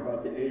talking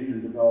about the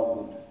Asian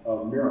development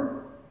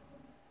miracle.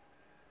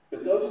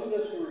 But those of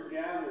us who were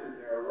gathered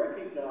there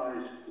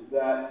recognized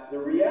that the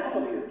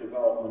reality of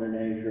development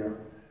in Asia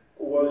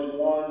was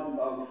one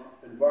of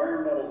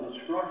environmental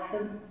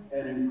destruction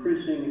and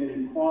increasing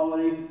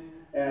inequality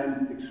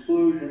and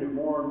exclusion of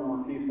more and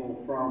more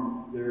people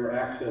from their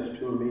access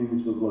to a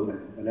means of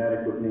living, an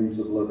adequate means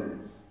of living.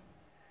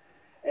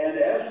 And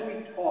as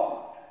we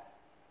talked,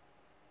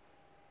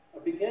 I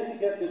began to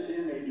get this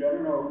image. I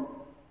don't know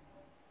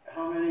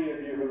how many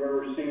of you have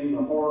ever seen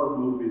the horror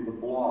movie The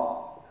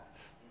Blob.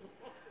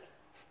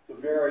 It's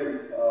a very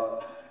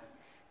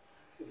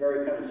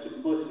kind of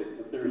simplistic,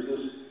 but there's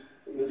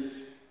this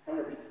kind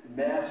of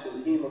mass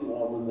of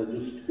hemoglobin that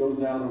just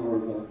goes out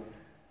over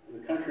the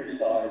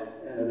countryside,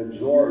 and it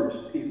absorbs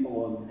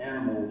people and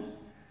animals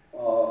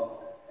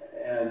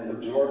and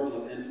absorbs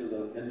them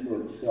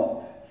into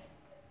itself.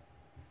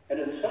 And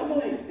it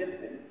suddenly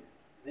hit me,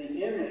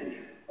 the image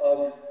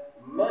of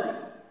money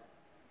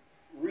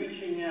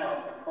reaching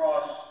out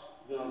across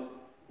the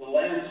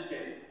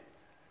landscape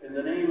in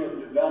the name of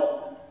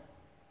development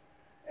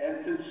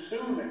and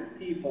consuming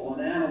people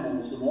and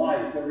animals and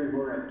life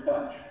everywhere it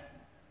touched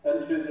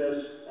into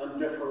this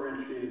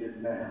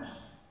undifferentiated mass.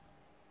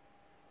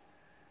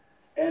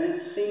 And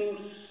it seems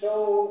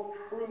so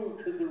true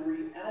to the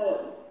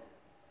reality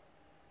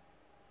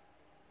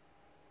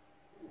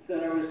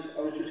that I was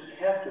just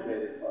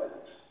captivated by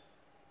this.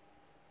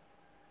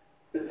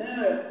 But then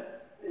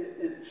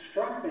it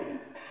struck me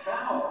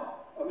how,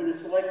 I mean,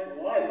 it's like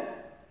life,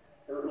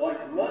 or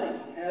like money,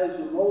 has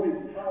a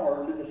motive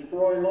power to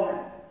destroy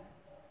life.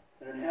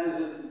 And it has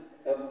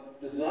a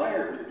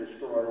desire to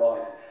destroy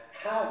life.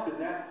 How could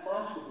that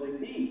possibly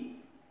be?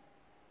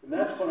 And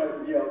that's when I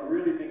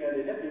really began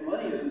to hit me.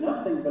 Money is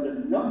nothing but a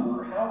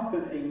number. How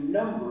could a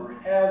number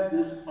have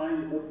this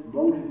kind of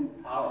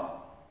motive power?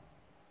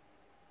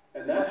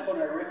 And that's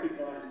when I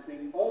recognized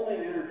the only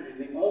energy,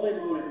 the only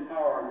motive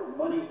power that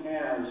money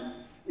has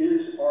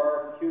is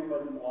our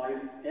human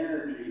life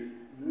energy,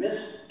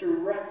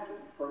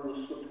 misdirected from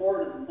the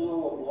support and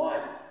flow of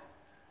life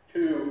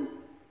to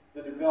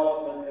the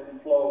development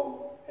and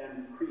flow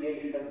and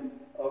creation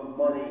of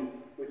money,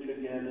 which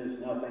again is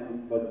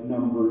nothing but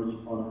numbers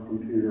on a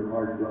computer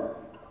hard drive.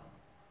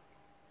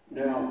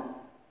 Now,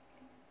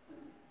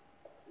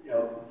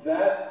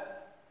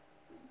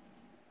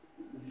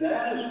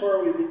 that is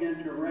where we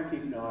begin to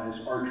recognize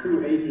our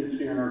true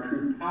agency and our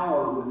true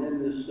power within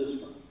this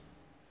system.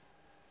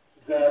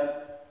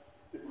 That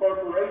the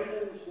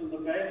corporations and the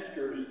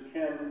banksters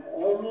can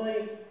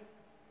only,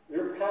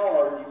 their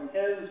power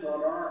depends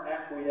on our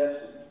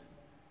acquiescence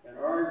and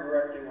our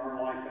directing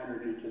our life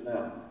energy to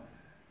them.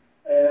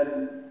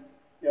 And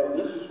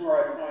this is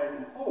where I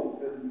find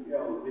hope in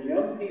the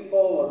young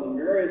people and the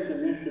various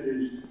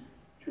initiatives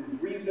to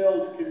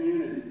rebuild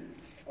community.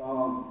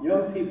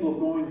 Young people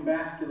going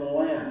back to the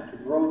land to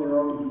grow their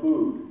own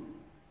food.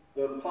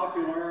 The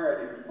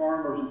popularity of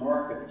farmers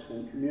markets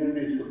and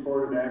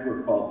community-supported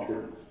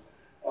agriculture.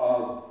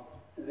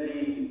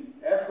 The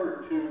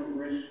effort to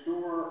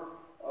restore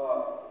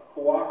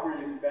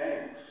cooperative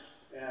banks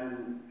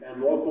and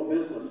local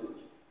businesses.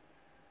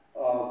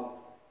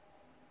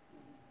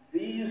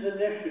 These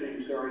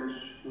initiatives are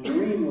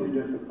extremely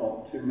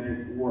difficult to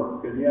make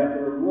work, and yet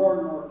there are more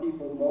and more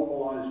people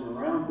mobilized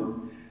around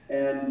them.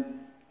 And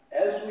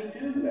as we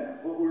do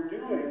that, what we're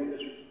doing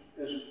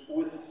is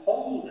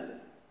withholding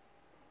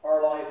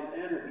our life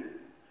energy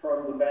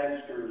from the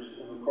banksters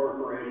and the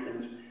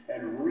corporations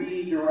and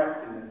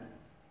redirecting it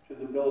to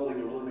the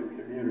building of living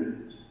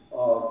communities.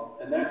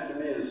 And that, to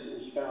me,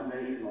 is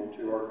foundational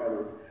to our kind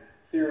of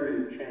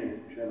theory of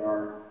change and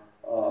our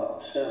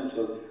sense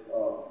of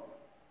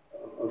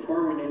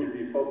where we need to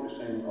be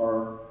focusing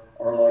our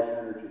life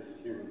energies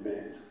as human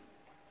beings.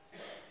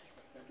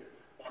 Thank you.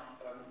 I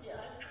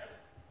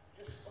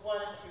just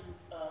wanted to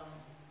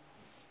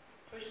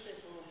push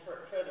this a little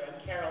further. I'm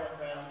Carolyn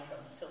Brown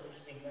from Silver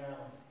Spring,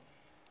 Maryland.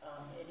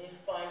 And if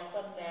by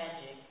some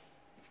magic,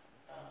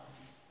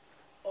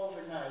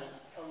 overnight,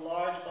 a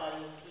large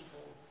body of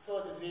people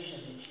saw the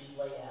vision that you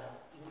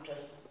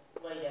just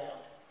laid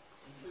out,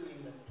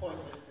 including the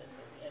pointlessness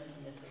and the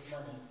emptiness of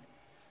money,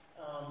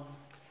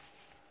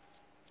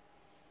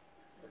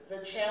 the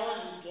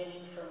challenge is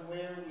getting from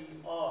where we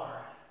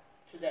are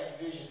to that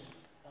vision.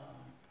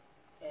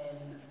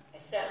 And I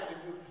sat with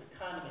a group of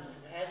economists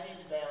who had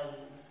these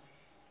values.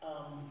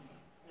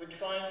 We're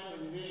trying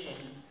to envision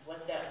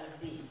what that would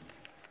be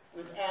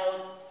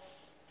without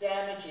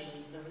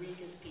damaging the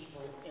weakest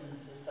people in the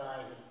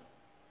society,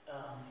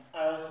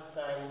 our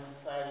society and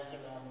societies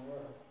around the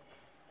world.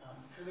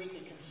 Because we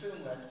could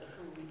consume less, but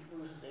who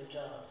loses their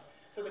jobs?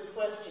 So the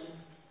question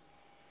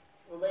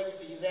relates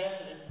to, you've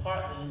answered it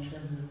partly in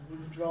terms of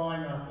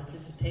withdrawing our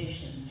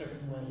participation in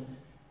certain ways,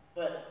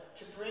 but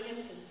to bring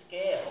it to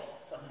scale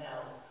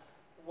somehow,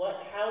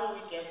 how do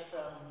we get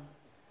from,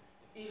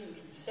 even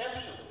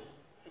conceptually,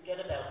 forget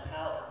about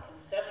power,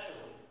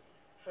 conceptually,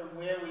 from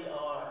where we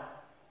are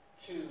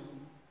to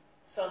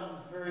some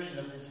version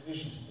of this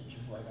vision that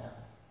you've laid out?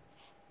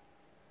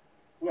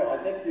 Well, I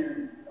think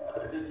you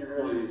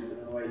really,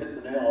 in a way,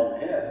 hit the nail on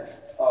the head.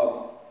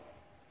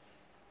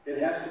 It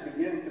has to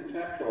begin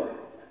conceptually.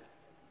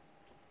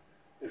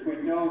 If we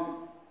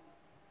don't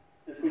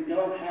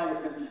have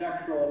a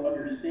conceptual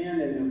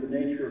understanding of the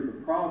nature of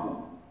the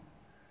problem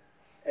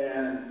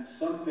and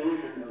some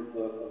vision of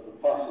the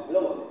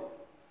possibility,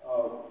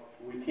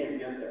 we can't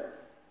get there.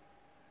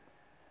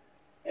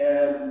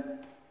 And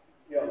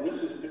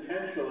this is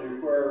potentially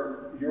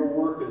where your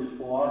work as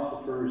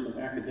philosophers and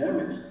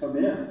academics come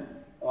in.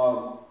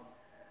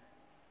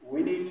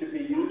 We need to be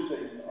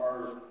using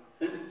our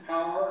think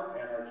power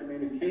and our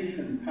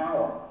communication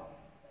power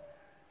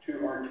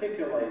to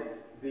articulate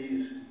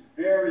these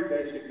very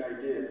basic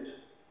ideas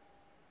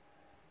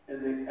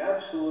in the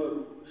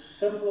absolute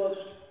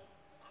simplest,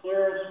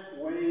 clearest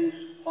ways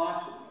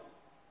possible.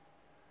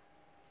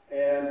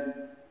 And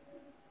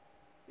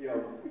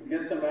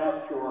get them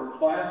out through our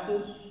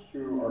classes,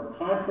 through our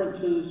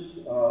conferences,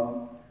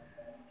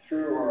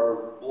 through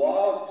our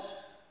blogs,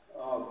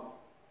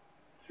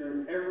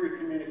 through every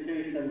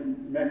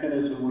communication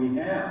mechanism we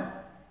have.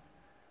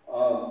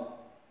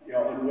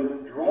 And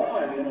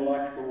withdrawing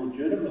intellectual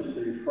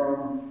legitimacy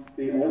from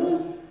the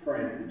old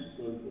frames,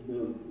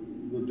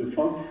 the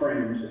defunct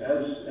frames,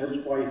 as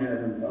Whitehead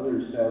and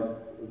others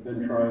have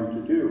been trying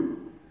to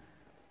do.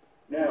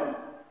 Now,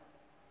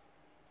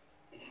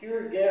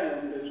 here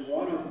again is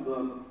one of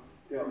the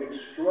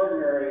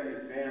extraordinary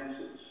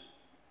advances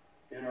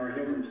in our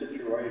human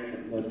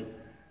situation that,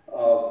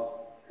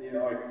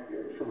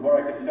 from what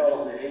I can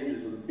tell of the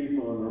ages of the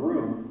people in the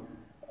room,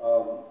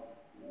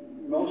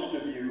 most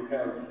of you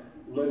have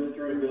lived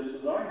through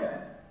this as I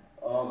have.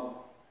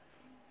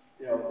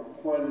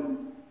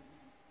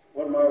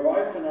 When my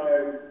wife and I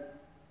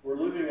were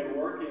living and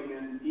working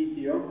in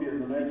Ethiopia in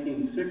the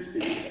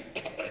 1960s,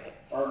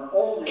 our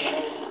only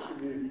mode of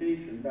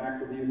communication back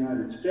with the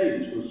United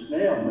States was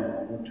snail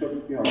mail. It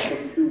took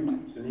 2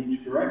 weeks in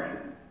each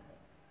direction.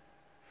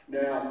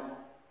 Now,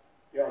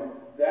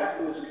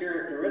 that was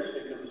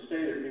characteristic of the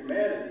state of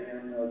humanity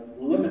and the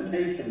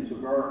limitations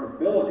of our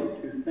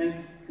ability to think,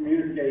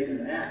 communicate,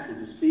 and act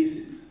as a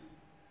species.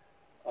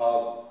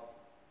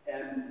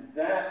 And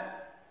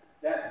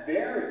that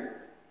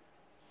barrier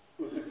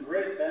was a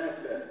great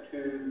benefit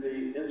to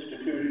the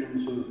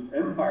institutions of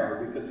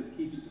empire because it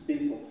keeps the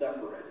people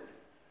separated.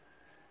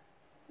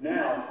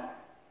 Now,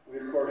 we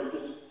of course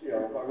just,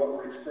 by what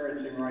we're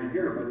experiencing right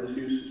here, by this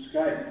use of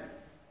Skype,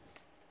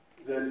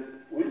 that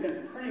we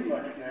can pretty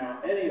much now,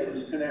 any of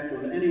us, connect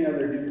with any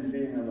other human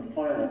being on the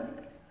planet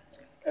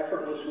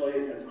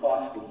effortlessly and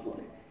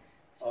costlessly.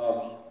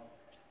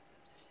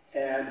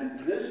 And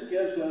this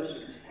gives us a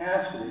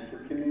capacity for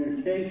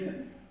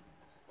communication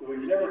that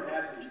we've never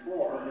had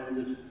before, and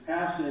it is a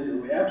capacity that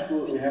we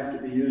absolutely have to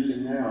be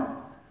using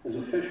now as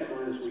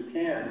efficiently as we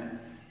can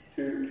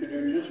to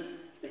do just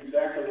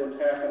exactly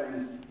what's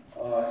happening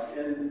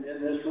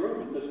in this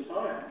room at this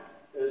time,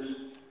 is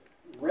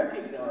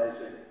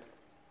recognizing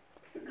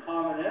the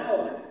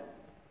commonality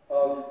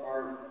of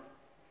our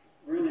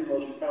really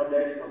most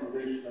foundational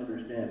beliefs and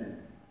understanding,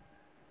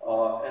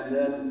 and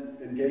then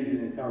engaging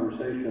in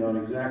conversation on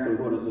exactly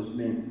what does this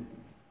mean.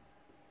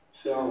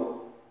 So,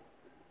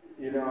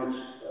 it's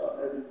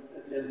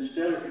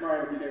instead of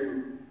trying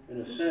to,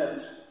 in a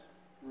sense,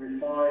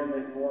 refine,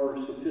 make more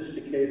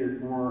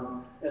sophisticated,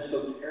 more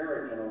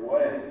esoteric in a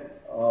way,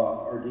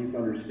 our deep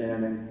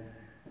understanding,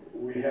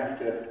 we have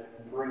to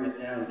bring it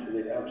down to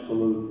the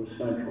absolute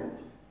essentials.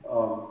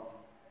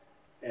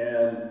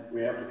 And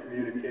we have to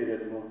communicate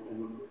it,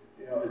 and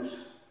it's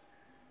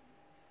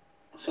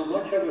so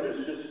much of it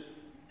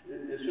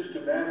is just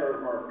a matter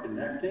of our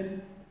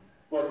connecting.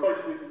 Well, of course,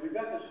 we've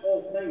got this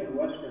whole thing in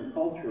Western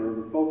culture of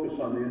the focus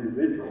on the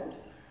individual,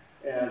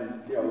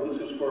 and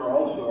this is where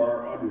also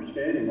our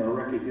understanding, our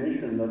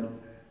recognition that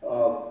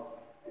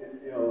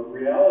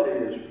reality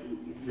is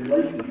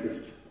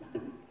relationships.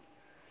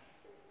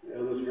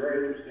 This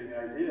very interesting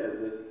idea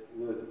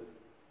that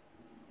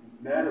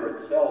matter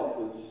itself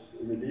is,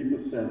 in the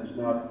deepest sense,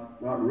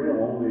 not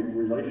real. Only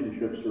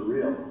relationships are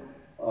real.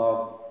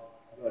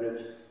 But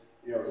it's,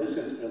 this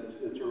instance,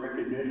 it's a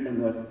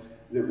recognition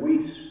that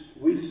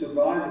we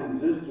survive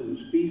and exist as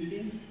a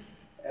species,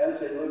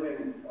 as a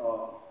living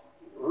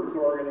Earth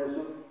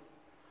organism,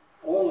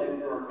 only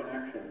through our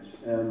connections.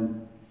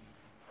 And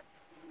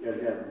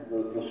again,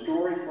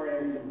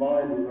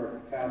 combined with our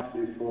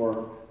capacity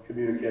for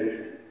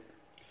communication.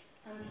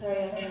 I'm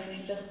sorry, I can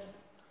just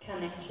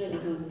connect really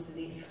good to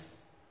this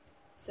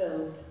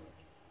thought.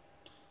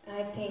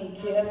 I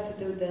think you have to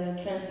do the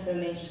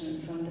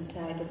transformation from the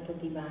side of the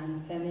divine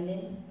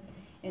feminine,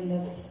 and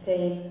that's the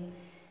same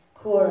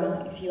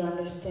Cora, if you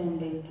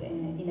understand it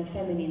in a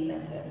feminine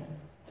matter,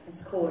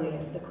 as Cori,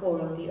 as the core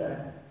of the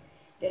earth.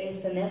 There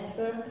is the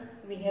network,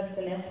 we have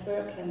the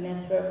network and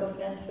network of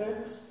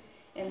networks,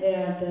 and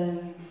there are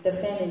the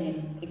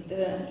feminine. If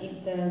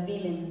the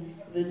women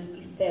would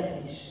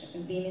establish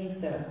women's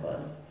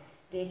circles,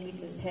 they could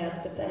just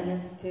help the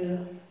planet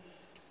to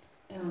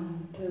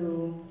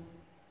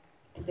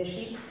the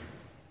shift,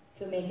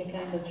 to make a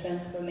kind of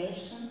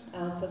transformation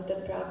out of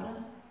that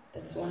problem.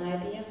 That's one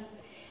idea.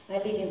 I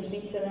live in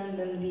Switzerland,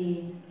 and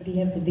we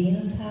have the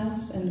Venus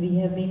house, and we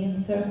have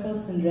women's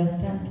circles and Red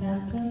Tent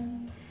Temple,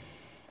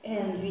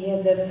 and we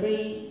have a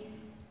free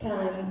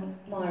time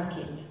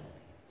market.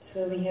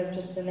 So we have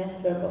just a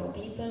network of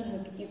people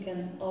who you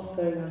can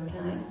offer your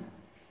time,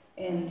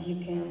 and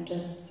you can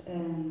just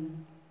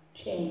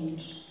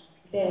change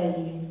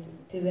values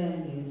to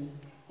values,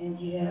 and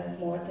you have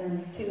more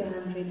than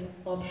 200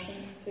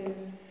 options to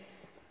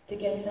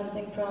get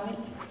something from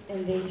it,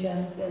 and they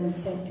just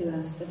said to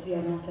us that we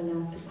are not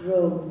allowed to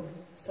grow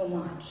so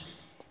much,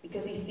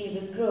 because if we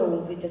would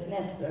grow with that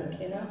network,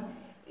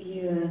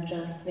 you are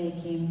just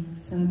making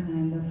some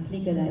kind of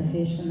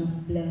legalization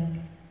of black,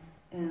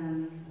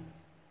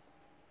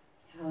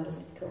 how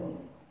does it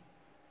call?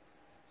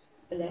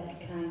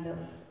 Black kind of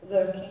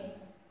working,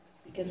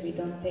 because we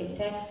don't pay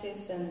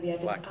taxes and we are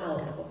just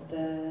out of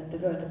the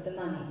world of the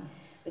money.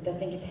 But I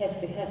think it has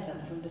to happen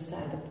from the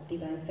side of the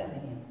divine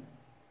feminine.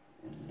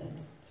 And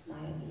that's my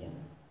idea.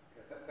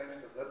 Yeah, thanks.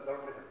 That'll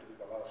have to be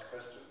the last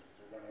question because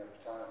we're running out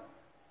of time.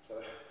 So.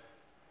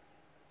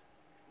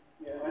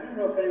 Yeah, I don't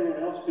know if anyone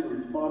else could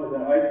respond to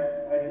that. I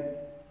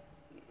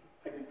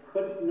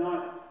could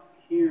not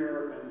hear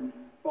and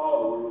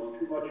follow. There was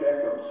too much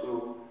echo. So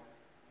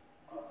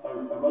I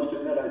must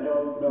admit I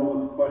don't know what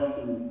the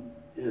question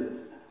is.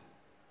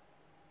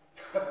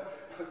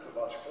 That's the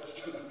last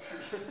question.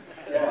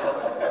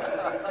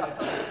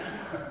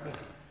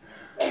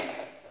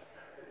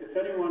 If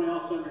anyone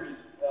else understands,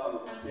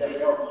 I'm sorry. I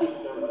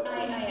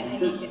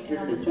need quickly,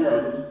 another sorry, try. I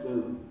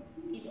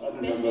don't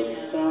know, better the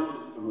now. sound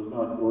system was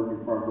not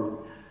working properly.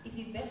 Is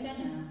it better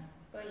now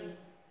for you?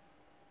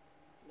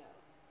 No.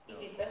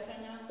 Is it better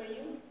now for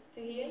you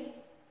to hear?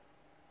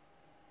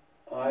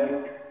 I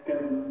can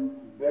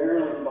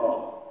barely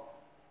follow.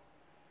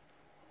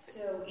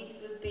 So it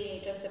would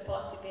be just a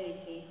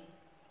possibility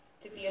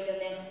to build a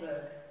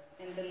network,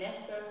 and the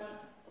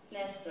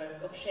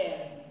network of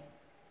sharing,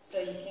 so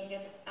you can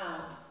get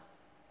out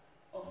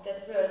of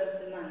that world of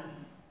the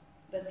money.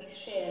 But this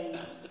sharing,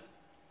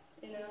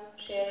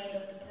 sharing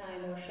of the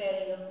time or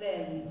sharing of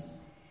values,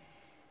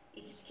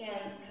 it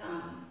can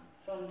come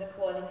from the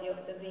quality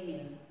of the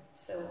women.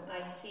 So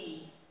I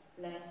see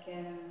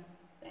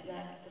it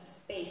like the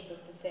space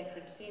of the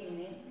sacred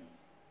feminine,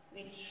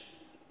 which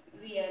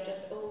we are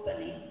just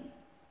opening.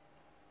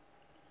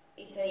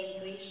 It's an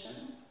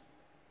intuition.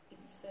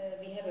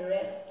 We have a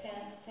Red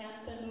Tent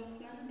Temple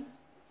movement,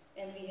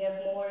 and we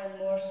have more and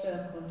more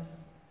circles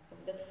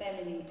of that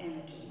feminine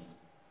energy.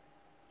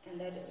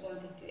 And I just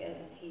wanted to add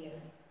it here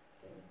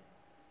too.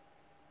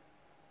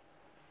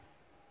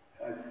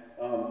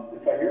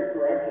 If I hear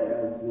correctly,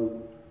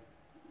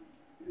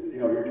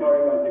 you're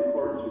talking about the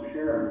importance of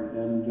sharing,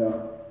 and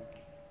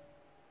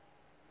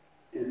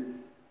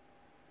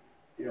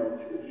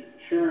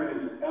sharing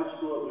is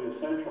absolutely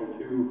essential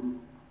to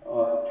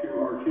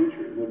our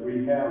future. That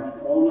we have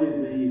only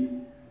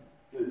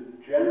the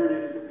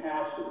generative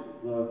capacity,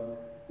 the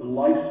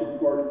life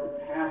support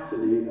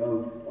capacity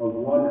of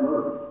one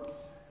Earth.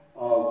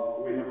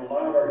 We have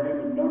allowed our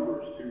human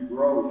numbers to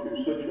grow to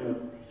such a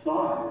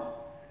size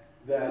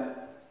that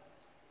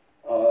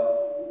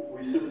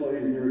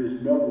there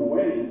is no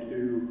way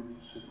to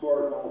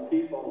support all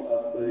people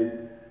at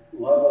the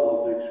level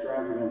of the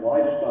extravagant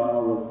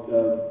lifestyle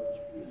that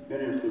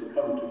many of us have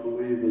come to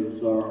believe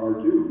is our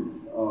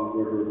due, or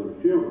the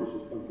few of us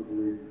have come to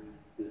believe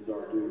is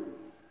our due.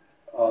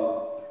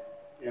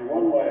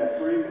 One way I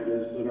frame it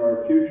is that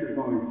our future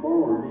going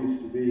forward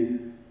needs to be,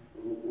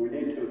 we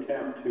need to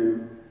attempt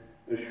to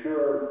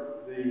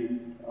assure the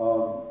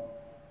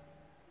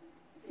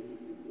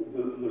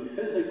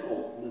physical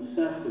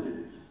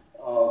necessities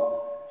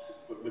of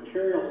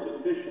material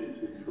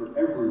sufficiency for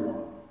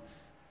everyone,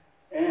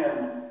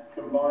 and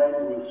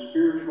combined with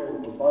spiritual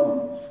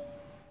abundance.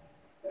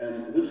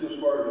 And this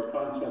is where the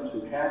concepts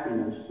of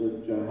happiness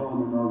that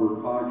Helen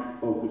Norbert Hodge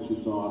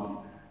focuses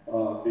on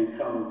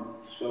become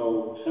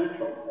so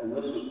essential. And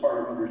this is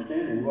part of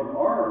understanding what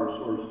are our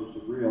sources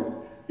of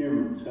real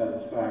human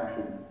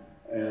satisfaction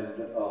and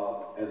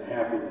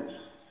happiness,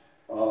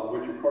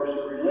 which of course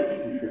are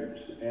relationships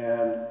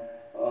and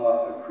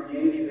a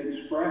creative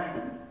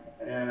expression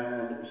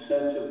and a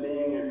sense of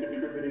being a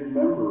contributing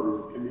member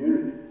of a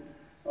community,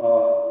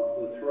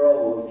 the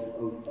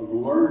thrill of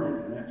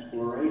learning and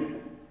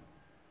exploration.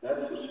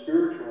 That's the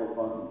spiritual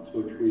abundance,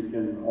 which we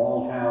can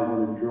all have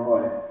and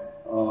enjoy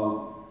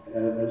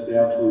as the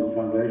absolute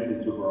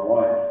foundations of our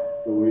life.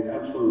 But we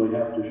absolutely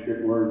have to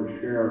learn to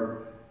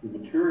share the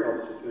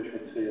material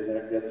sufficiency, and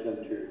that gets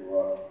into,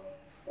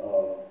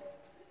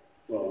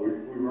 well,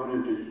 we run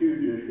into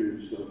huge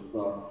issues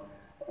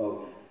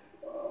of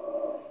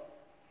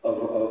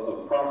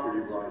property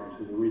rights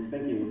and the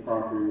rethinking of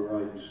property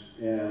rights.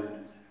 And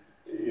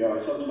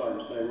I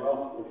sometimes say,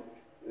 well,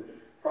 if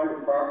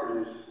private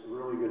property is a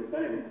really good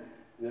thing,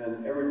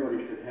 then everybody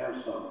should have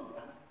some.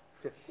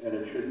 And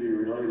it should be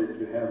related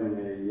to having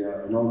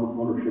an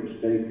ownership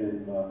stake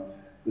in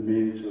the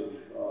means of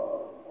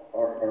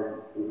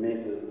the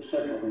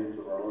essential means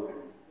of our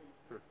living.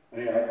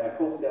 I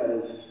hope that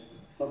is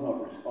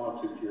somewhat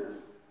responsive to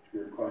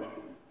your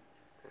question.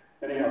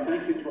 Anyhow,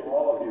 thank you to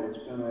all of you.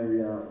 It's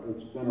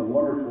been a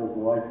wonderful,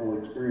 delightful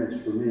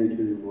experience for me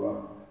to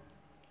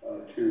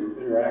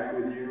interact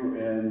with you,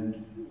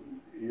 and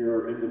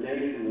your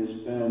invitation has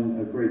been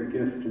a great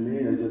gift to me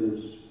as it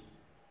has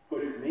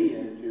pushed me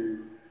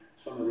into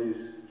some of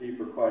these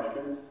deeper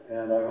questions,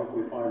 and I hope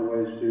we find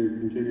ways to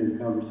continue the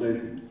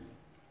conversation.